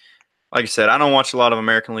like I said, I don't watch a lot of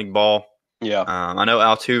American League ball. Yeah. I know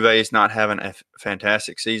Altuve is not having a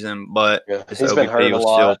fantastic season, but his he's been hurt OBP was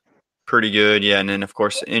still pretty good. Yeah, and then, of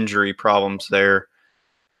course, injury problems there.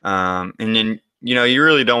 And then, you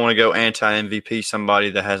really don't want to go anti-MVP somebody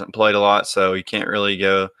that hasn't played a lot, so you can't really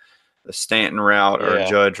go the Stanton route or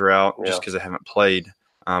Judge route just because they haven't played.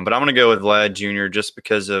 But I'm going to go with Vlad Jr. just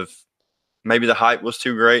because of maybe the hype was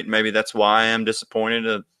too great. Maybe that's why I am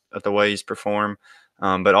disappointed at the way he's performed.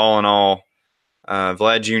 But all in all,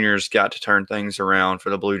 Vlad Jr.'s got to turn things around for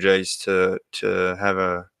the Blue Jays to have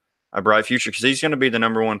a bright future because he's going to be the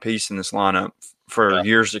number 1 piece in this lineup for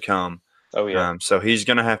years to come. Oh, yeah. So he's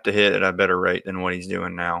going to have to hit at a better rate than what he's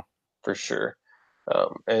doing now. For sure.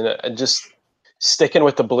 And just sticking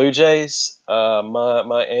with the Blue Jays,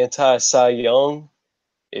 my anti-Cy Young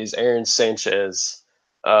is Aaron Sanchez.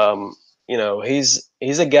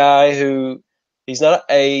 He's a guy who he's not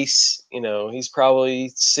an ace. He's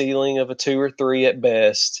probably ceiling of a 2 or 3 at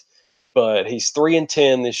best, but he's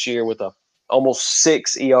 3-10 this year with a almost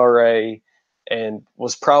 6 ERA. And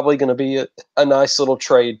was probably going to be a nice little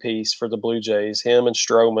trade piece for the Blue Jays, him and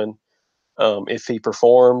Stroman, if he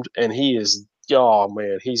performed. And he is,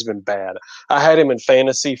 he's been bad. I had him in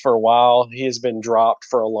fantasy for a while. He has been dropped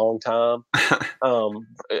for a long time.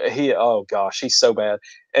 He's so bad.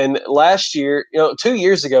 And last year, 2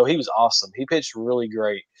 years ago, he was awesome. He pitched really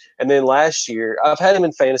great. And then last year, I've had him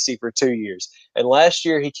in fantasy for 2 years. And last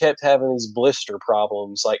year, he kept having these blister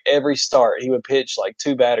problems. Like every start, he would pitch like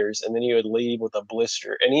 2 batters, and then he would leave with a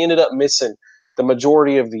blister. And he ended up missing the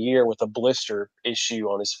majority of the year with a blister issue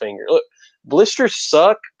on his finger. Look, blisters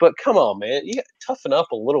suck, but come on, man. You got to toughen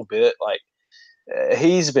up a little bit.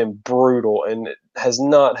 He's been brutal and has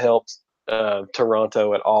not helped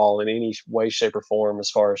Toronto at all in any way, shape, or form as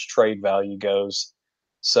far as trade value goes.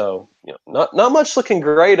 So, not much looking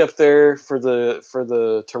great up there for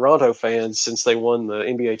the Toronto fans since they won the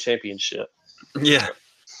NBA championship. Yeah.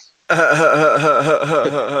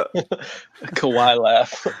 Kawhi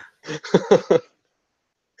laugh.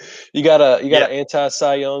 You got an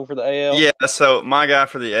anti-Cy Young for the AL? Yeah, so my guy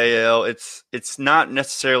for the AL, it's not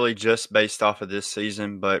necessarily just based off of this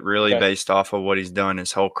season, but really based off of what he's done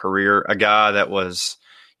his whole career. A guy that was,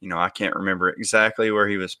 I can't remember exactly where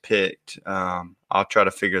he was picked. I'll try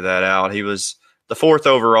to figure that out. He was the 4th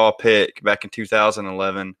overall pick back in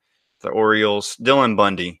 2011, the Orioles, Dylan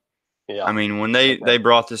Bundy. Yeah. I mean, when they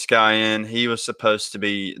brought this guy in, he was supposed to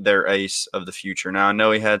be their ace of the future. Now I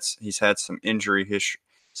know he's had some injury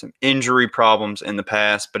problems in the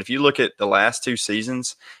past, but if you look at the last 2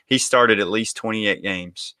 seasons, he started at least 28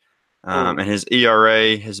 games, and his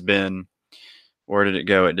ERA has been, where did it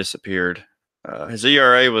go? It disappeared. His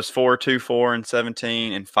ERA was 4.24 in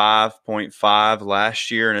 17 and 5.5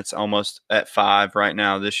 last year, and it's almost at 5 right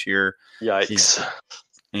now this year. Yikes.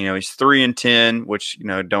 He's 3-10, which,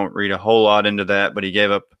 don't read a whole lot into that, but he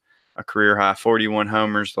gave up a career high 41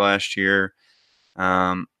 homers last year.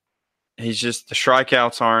 He's just, the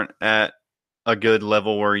strikeouts aren't at a good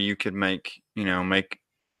level where you could make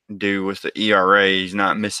do with the ERA. He's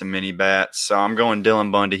not missing many bats. So I'm going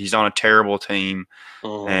Dylan Bundy. He's on a terrible team.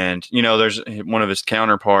 And, there's one of his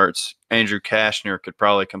counterparts, Andrew Kashner, could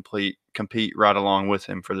probably compete right along with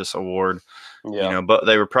him for this award. Yeah. But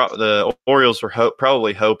they were the Orioles were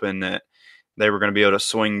probably hoping that they were going to be able to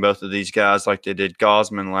swing both of these guys like they did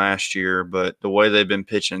Gausman last year. But the way they've been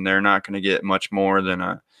pitching, they're not going to get much more than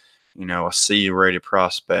a C-rated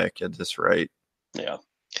prospect at this rate. Yeah.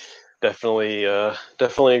 Definitely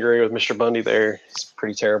agree with Mr. Bundy there. It's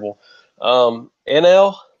pretty terrible.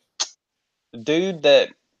 NL, dude that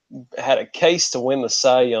had a case to win the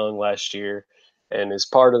Cy Young last year and is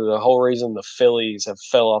part of the whole reason the Phillies have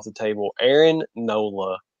fell off the table. Aaron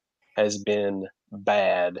Nola has been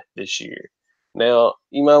bad this year. Now,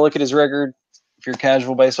 you might look at his record if you're a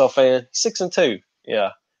casual baseball fan, 6-2. Yeah.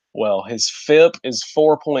 Well, his FIP is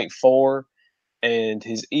 4.4 and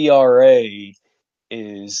his ERA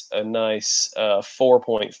is a nice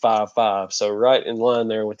 4.55. So right in line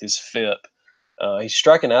there with his FIP. He's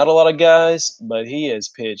striking out a lot of guys, but he has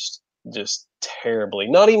pitched just terribly.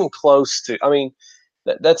 Not even close to – I mean,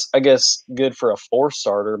 that's, I guess, good for a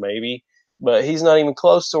 4-starter maybe, but he's not even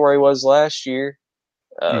close to where he was last year.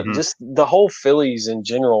 Just the whole Phillies in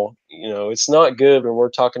general, it's not good when we're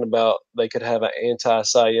talking about they could have an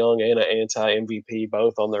anti-Cy Young and an anti-MVP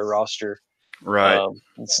both on their roster. Right.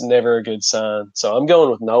 It's never a good sign. So I'm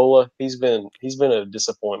going with Nola. He's been a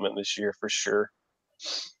disappointment this year for sure.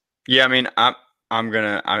 Yeah, I mean, I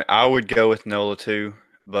would go with Nola too,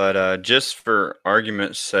 but just for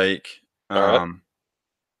argument's sake, well,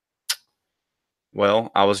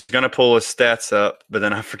 I was gonna pull his stats up, but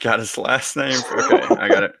then I forgot his last name. Okay, I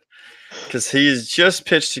got it. Because he's just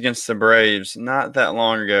pitched against the Braves not that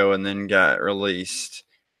long ago and then got released.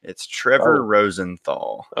 It's Trevor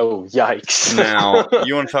Rosenthal. Oh, yikes. Now,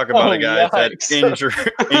 you want to talk about a guy that's had injury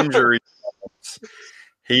problems.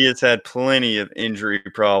 He has had plenty of injury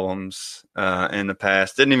problems in the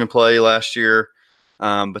past. Didn't even play last year,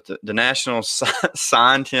 but the Nationals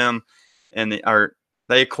signed him, and they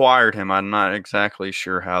acquired him. I'm not exactly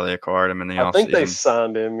sure how they acquired him in the offseason. I think they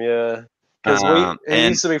signed him, yeah. Because he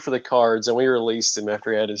used to be for the Cards, and we released him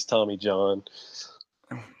after he had his Tommy John.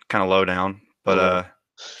 Kind of low down,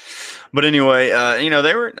 but anyway, I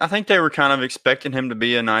think they were kind of expecting him to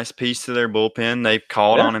be a nice piece to their bullpen. They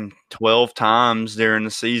called on him 12 times during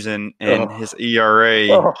the season, and his ERA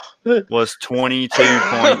was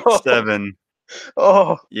 22.7.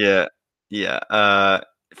 Yeah.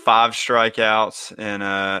 5 strikeouts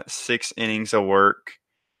and 6 innings of work.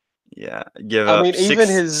 Yeah, give up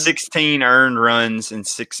 16 earned runs in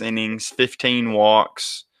 6 innings, 15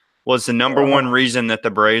 walks. Was the number one reason that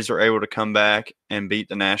the Braves were able to come back and beat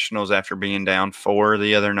the Nationals after being down 4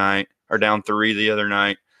 the other night, or down 3 the other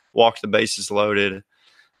night, walked the bases loaded.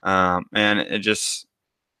 And it just,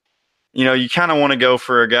 you kind of want to go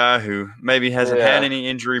for a guy who maybe hasn't had any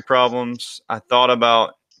injury problems. I thought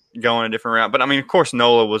about going a different route. But, I mean, of course,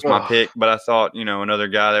 Nola was my pick, but I thought, another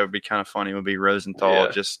guy that would be kind of funny would be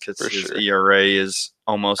Rosenthal, just because his ERA is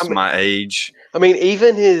almost my age. I mean,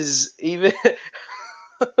 even his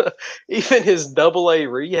Double-A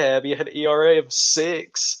rehab, he had an ERA of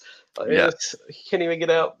 6. He can't even get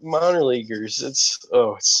out minor leaguers. It's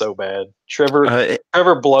so bad.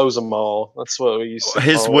 Trevor blows them all. That's what we used to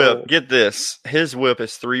his call whip. it. Get this. His whip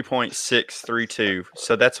is 3.632.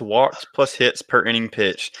 So that's walks plus hits per inning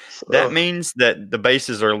pitched. That means that the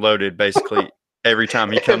bases are loaded basically every time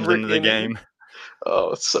he comes into the game.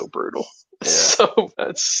 Oh, it's so brutal. Yeah.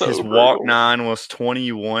 That's so his brutal. walk 9 was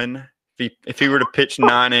 21. If he were to pitch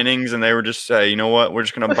 9 innings and they were just say, you know what, we're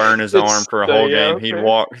just going to burn his arm for a whole game, he'd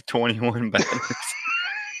walk 21 batters.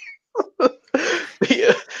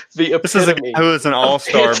 The epitome. This is a guy who was an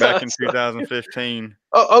all-star back in 2015.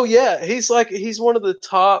 Oh yeah, he's one of the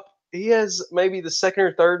top. He has maybe the second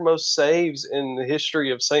or third most saves in the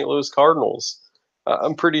history of St. Louis Cardinals.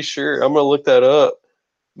 I'm pretty sure. I'm going to look that up.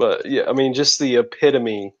 But yeah, I mean, just the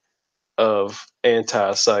epitome of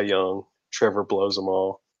anti-Cy Young. Trevor blows them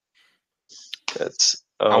all. That's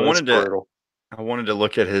brutal. I wanted to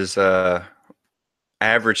look at his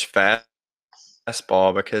average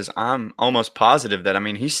fastball because I'm almost positive that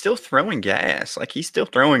he's still throwing gas. Like he's still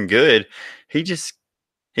throwing good. He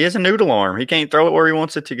has a noodle arm. He can't throw it where he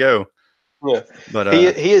wants it to go. Yeah, but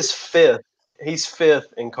he is fifth. He's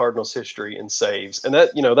fifth in Cardinals history in saves, and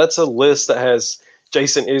that's a list that has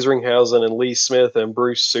Jason Isringhausen and Lee Smith and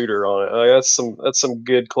Bruce Sutter on it. That's some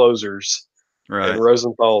good closers. Right. And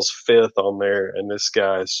Rosenthal's fifth on there, and this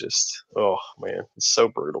guy is just, oh man, it's so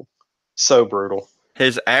brutal, so brutal.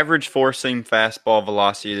 His average four-seam fastball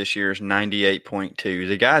velocity this year is 98.2.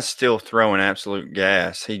 The guy's still throwing absolute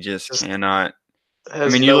gas. He just cannot.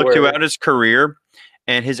 You look throughout his career,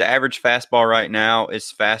 and his average fastball right now is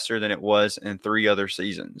faster than it was in 3 other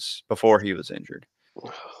seasons before he was injured.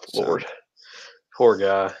 Oh, Lord, poor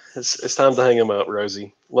guy. It's time to hang him up,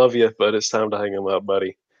 Rosie. Love you, but it's time to hang him up,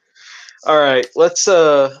 buddy. All right, let's.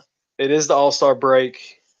 It is the All-Star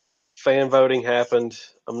break. Fan voting happened.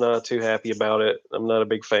 I'm not too happy about it. I'm not a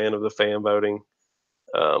big fan of the fan voting.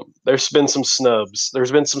 There's been some snubs.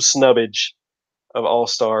 There's been some snubbage of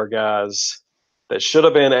All-Star guys that should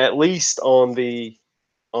have been at least on the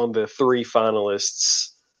 3 finalists.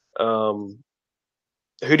 Who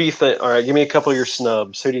do you think? All right, give me a couple of your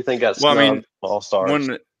snubs. Who do you think got snubbed?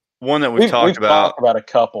 All-Stars. One that we've talked about a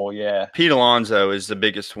couple, yeah. Pete Alonso is the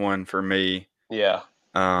biggest one for me. Yeah.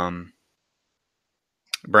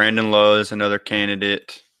 Brandon Lowe is another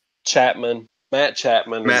candidate. Matt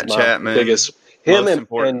Chapman is my biggest. Him and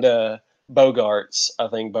Bogarts. I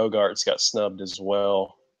think Bogarts got snubbed as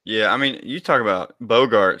well. Yeah, you talk about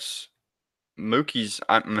Bogarts. Mookie's,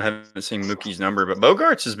 I haven't seen Mookie's number, but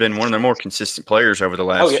Bogarts has been one of the more consistent players over the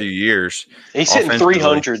last few years. He's hitting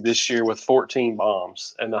 300 this year with 14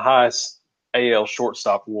 bombs and the highest AL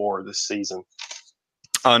shortstop WAR this season.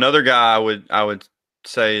 Another guy I would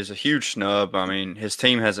say is a huge snub. His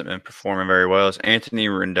team hasn't been performing very well. Is Anthony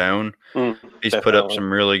Rendon. He's put up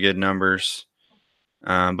some really good numbers.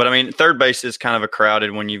 But third base is kind of a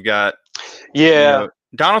crowded when you've got. Yeah.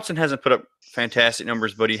 Donaldson hasn't put up fantastic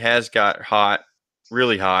numbers, but he has got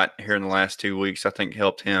really hot here in the last 2 weeks. I think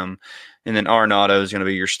helped him. And then Arenado is going to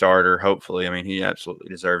be your starter, hopefully. He absolutely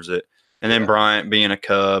deserves it. And then Bryant being a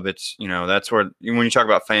Cub, it's that's where when you talk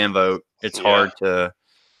about fan vote, it's hard to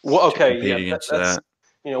compete against that.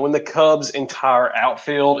 When the Cubs' entire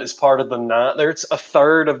outfield is part of the 9, there's a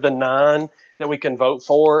third of the 9 that we can vote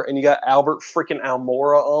for, and you got Albert freaking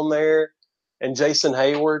Almora on there. And Jason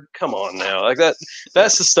Hayward, come on now. Like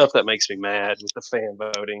that's the stuff that makes me mad with the fan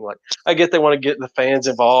voting. Like I get they want to get the fans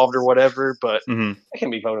involved or whatever, but I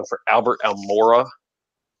can't be voting for Albert Almora.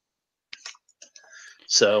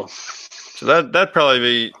 So that'd probably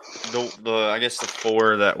be the I guess the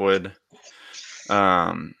 4 that would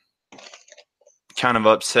kind of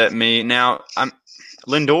upset me. Now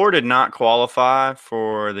Lindor did not qualify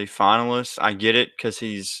for the finalists. I get it because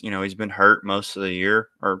he's been hurt most of the year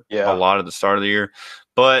or a lot of the start of the year.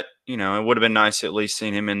 But, it would have been nice at least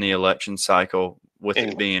seeing him in the election cycle with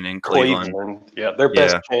it being in Cleveland. Yeah, their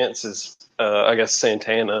best chance is, I guess,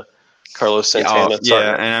 Santana, Carlos Santana.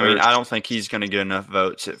 And I don't think he's going to get enough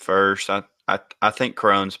votes at first. I think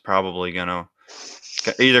Crone's probably going to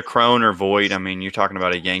either Crone or Voit. You're talking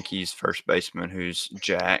about a Yankees first baseman who's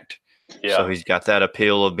jacked. Yeah. So he's got that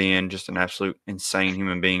appeal of being just an absolute insane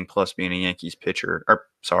human being, plus being a Yankees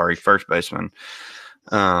first baseman.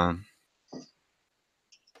 So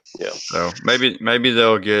maybe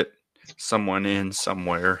they'll get someone in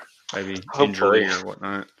somewhere, maybe injury or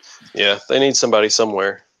whatnot. Yeah, they need somebody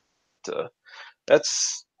somewhere. I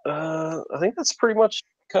think that's pretty much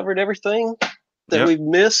covered everything that we've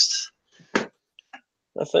missed.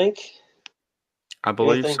 I think. I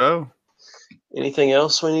believe so. Anything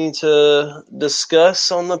else we need to discuss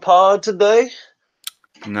on the pod today?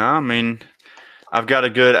 No, I've got a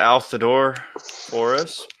good out the door for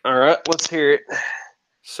us. All right, let's hear it.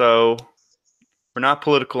 So, we're not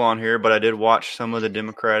political on here, but I did watch some of the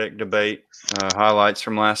Democratic debate highlights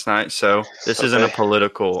from last night. So, this isn't a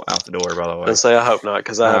political out the door, by the way. I hope not,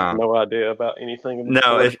 because I have no idea about anything.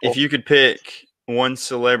 No, if you could pick one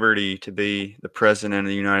celebrity to be the president of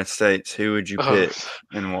the United States, who would you pick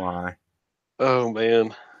and why? Oh,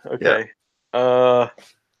 man. Okay. Yeah.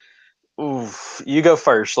 You go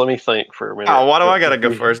first. Let me think for a minute. Oh, why do I got to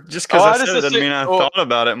go first? Just because I said it doesn't mean I thought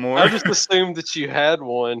about it more. I just assumed that you had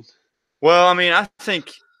one. Well, I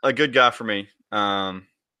think a good guy for me.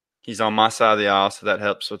 He's on my side of the aisle, so that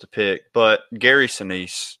helps with the pick. But Gary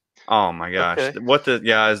Sinise, oh, my gosh. What the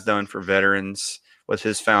guy has done for veterans with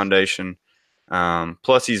his foundation.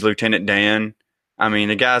 Plus, he's Lieutenant Dan I mean,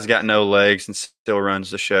 the guy's got no legs and still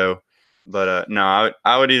runs the show. But no,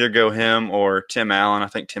 I would either go him or Tim Allen. I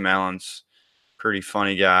think Tim Allen's a pretty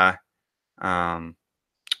funny guy.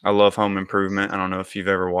 I love Home Improvement. I don't know if you've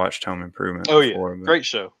ever watched Home Improvement before. Yeah, great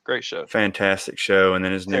show, great show, fantastic show. And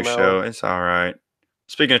then his new Tim show, Allen. it's all right.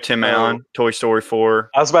 Speaking of Tim Allen, Toy Story 4.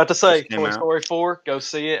 I was about to say just came Toy out. Story 4. Go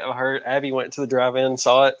see it. I heard Abby went to the drive-in,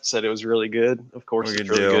 saw it, said it was really good. Of course, Well, it's good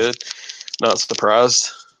really deal. good. Not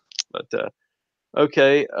surprised, but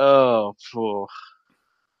okay. Oh, phew.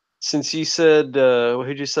 Since you said,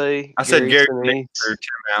 who'd you say? I said Gary Sinise or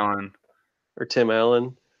Tim Allen. or Tim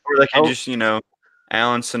Allen? Or they could Oh. just,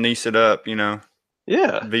 Allen Sinise it up,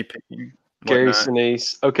 Yeah, VP. Gary whatnot.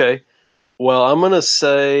 Sinise. Okay. Well, I'm gonna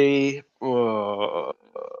say. I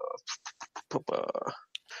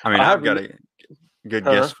mean, I I've got a good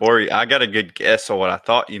Huh? guess for you. I got a good guess of what I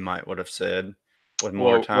thought you would have said with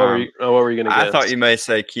more What time. were you gonna guess? I thought you may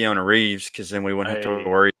say Keanu Reeves because then we wouldn't have to Hey.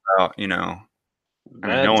 worry about, I mean,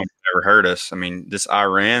 no one ever heard us. I mean, this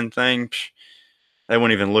Iran thing, they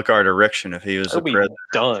wouldn't even look our direction if he was the That'll be president.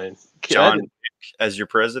 done. John Wick as your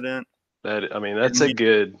president. I mean, that's a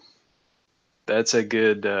good pick.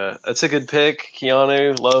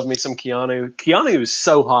 Keanu, love me some Keanu. Keanu is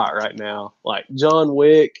so hot right now. Like John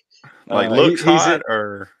Wick. Like looks hot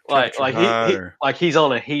or like hot like he's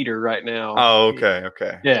on a heater right now. Oh,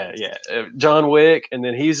 okay. Yeah. John Wick, and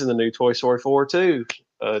then he's in the new Toy Story 4 too.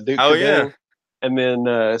 Duke Oh, Cavill. yeah. And then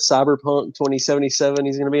Cyberpunk 2077,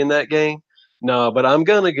 he's going to be in that game. No, but I'm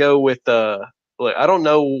going to go with look, I don't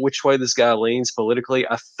know which way this guy leans politically.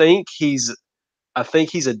 I think he's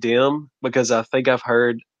a Dem because I think I've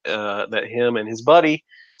heard that him and his buddy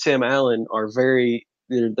Tim Allen are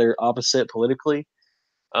they're opposite politically,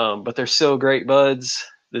 but they're still great buds.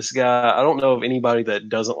 This guy, I don't know of anybody that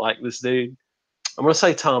doesn't like this dude. I'm going to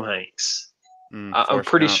say Tom Hanks. I'm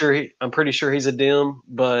pretty sure he's a Dem,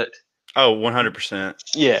 but 100%.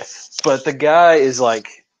 yeah, but the guy is like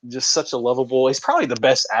just such a lovable. He's probably the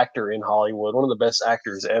best actor in Hollywood, one of the best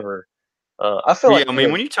actors ever. I feel like I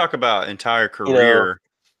mean, when you talk about entire career,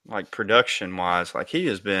 like production wise, like he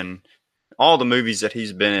has been all the movies that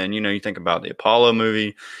he's been in. You think about the Apollo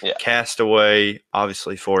movie, Castaway,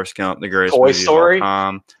 obviously Forrest Gump, the greatest Toy movie Story. of all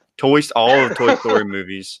time. All the Toy Story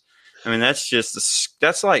movies. I mean, that's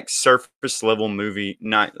like surface level movie.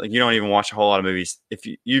 Not like you don't even watch a whole lot of movies if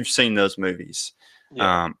you've seen those movies.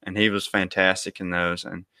 Yeah. And he was fantastic in those.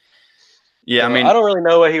 And I mean, I don't really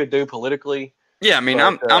know what he would do politically. Yeah, I mean,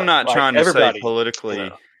 but, I'm not like trying to say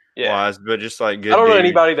politically wise, but just like good. I don't know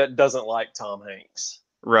anybody that doesn't like Tom Hanks.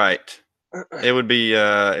 Right. It would be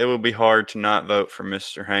hard to not vote for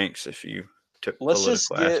Mr. Hanks if you took Let's just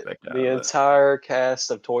get the entire cast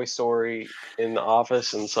of Toy Story in the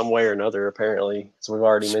office in some way or another, apparently. So we've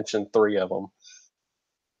already mentioned 3 of them.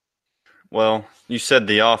 Well, you said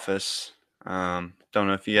The Office. Don't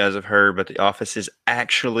know if you guys have heard, but The Office is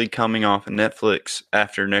actually coming off of Netflix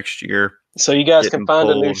after next year. So you guys can find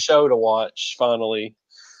a new show to watch, finally.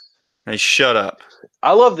 Hey, shut up.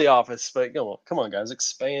 I love The Office, but come on, guys,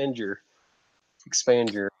 expand your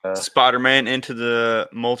Spider-Man Into the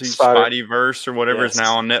Spideyverse or whatever is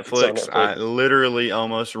now on Netflix. I literally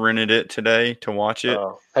almost rented it today to watch it.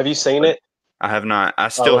 Have you seen it? I have not. I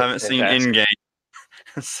still haven't seen Endgame.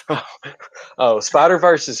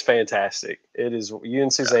 Spider-Verse is fantastic. It is. You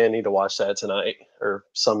and Suzanne need to watch that tonight or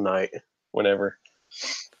some night, whenever.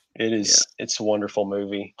 It is. Yeah. It's a wonderful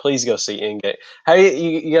movie. Please go see Endgame. Hey,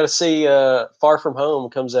 you got to see Far From Home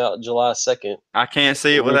comes out July 2nd. I can't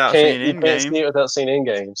see it without seeing Endgame. You can't see it without seeing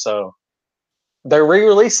Endgame. So they're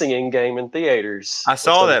re-releasing Endgame in theaters. I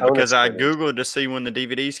saw that because I Googled to see when the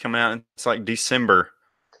DVD's come out, and it's like December.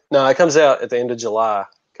 No, it comes out at the end of July.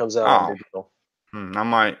 It comes out on digital. I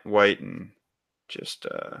might wait and just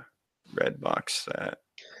Redbox that.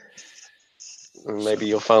 Maybe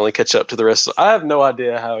you'll finally catch up to the rest. I have no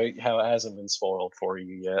idea how it hasn't been spoiled for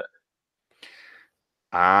you yet.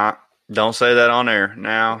 Don't say that on air.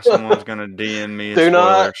 Now someone's going to DM me.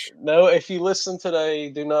 No, if you listen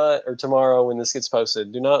today, or tomorrow when this gets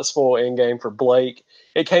posted, do not spoil Endgame for Blake.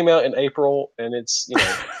 It came out in April, and it's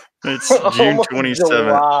it's June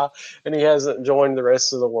 27th, and he hasn't joined the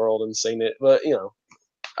rest of the world and seen it. But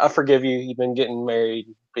I forgive you. You've been getting married,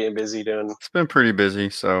 being busy doing. It's been pretty busy.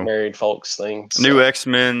 So married folks things. New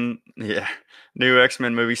X-Men, New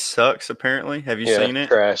X-Men movie sucks. Apparently, have you seen it?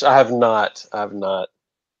 Trash. I have not.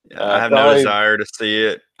 Yeah, I have no desire to see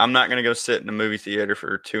it. I'm not going to go sit in a movie theater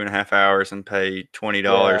for 2.5 hours and pay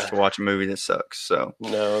 $20 to watch a movie that sucks. So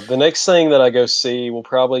no, the next thing that I go see will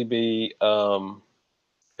probably be Far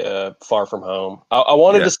From Home. I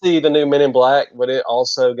wanted to see the new Men in Black, but it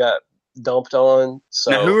also got dumped on.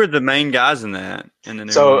 So Now, who are the main guys in that? In the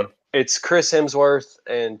new so one? it's Chris Hemsworth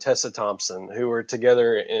and Tessa Thompson who were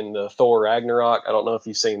together in the Thor Ragnarok. I don't know if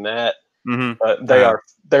you've seen that, Mm-hmm. but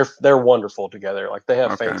they're wonderful together. Like they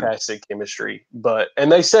have Okay. fantastic chemistry.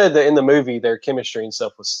 And they said that in the movie their chemistry and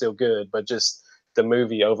stuff was still good, but just the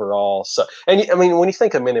movie overall. So, and I mean, when you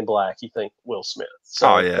think of Men in Black, you think Will Smith. So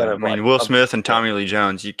Oh yeah, kind I of mean like Will Smith and Tommy Lee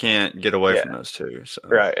Jones. You can't get away from those two. So.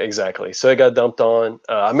 Right, exactly. So it got dumped on.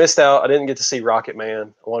 I missed out. I didn't get to see Rocket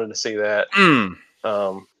Man. I wanted to see that.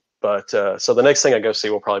 But so the next thing I go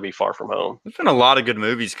see will probably be Far From Home. There's been a lot of good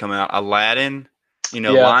movies come out. Aladdin, Yeah.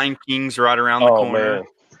 Lion King's right around the corner. Man,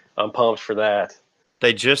 I'm pumped for that.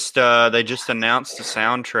 They just announced the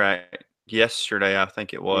soundtrack yesterday, I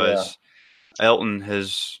think it was. Elton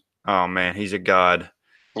he's a god.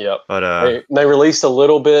 Yep. But they released a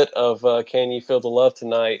little bit of "Can You Feel the Love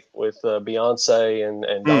Tonight" with Beyonce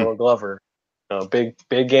and Donald Glover. Big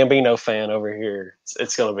Gambino fan over here.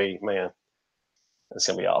 It's gonna be, man. It's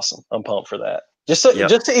gonna be awesome. I'm pumped for that. Just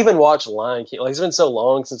to even watch Lion King. Like it's been so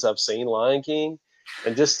long since I've seen Lion King,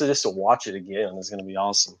 and just to watch it again is gonna be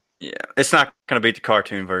awesome. Yeah, it's not gonna beat the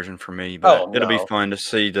cartoon version for me, but it'll be fun to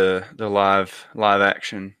see the live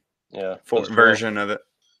action. Yeah, version of it.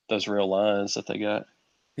 Those real lines that they got.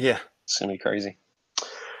 Yeah, it's gonna be crazy.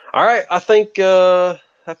 All right, I think that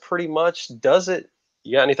pretty much does it.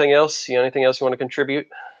 You got anything else? You want to contribute?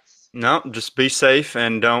 No, just be safe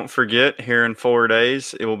and don't forget. Here in 4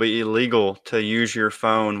 days, it will be illegal to use your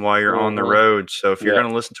phone while you're on the road. So if you're going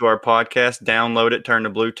to listen to our podcast, download it, turn the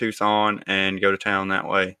Bluetooth on, and go to town that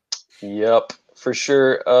way. Yep, for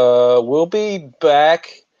sure. We'll be back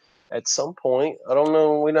at some point. I don't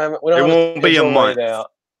know. We don't have it won't be a month.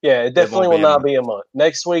 Out. Yeah, it definitely will not be a month.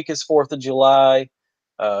 Next week is 4th of July,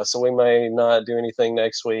 so we may not do anything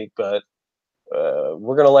next week, but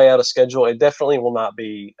we're going to lay out a schedule. It definitely will not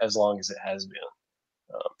be as long as it has been.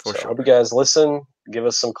 I hope you guys listen. Give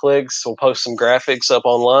us some clicks. We'll post some graphics up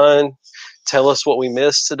online. Tell us what we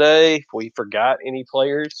missed today. If we forgot any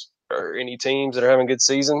players or any teams that are having good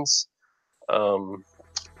seasons. I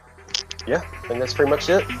think that's pretty much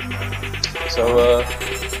it. So,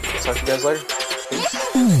 talk to you guys later.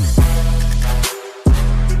 Peace.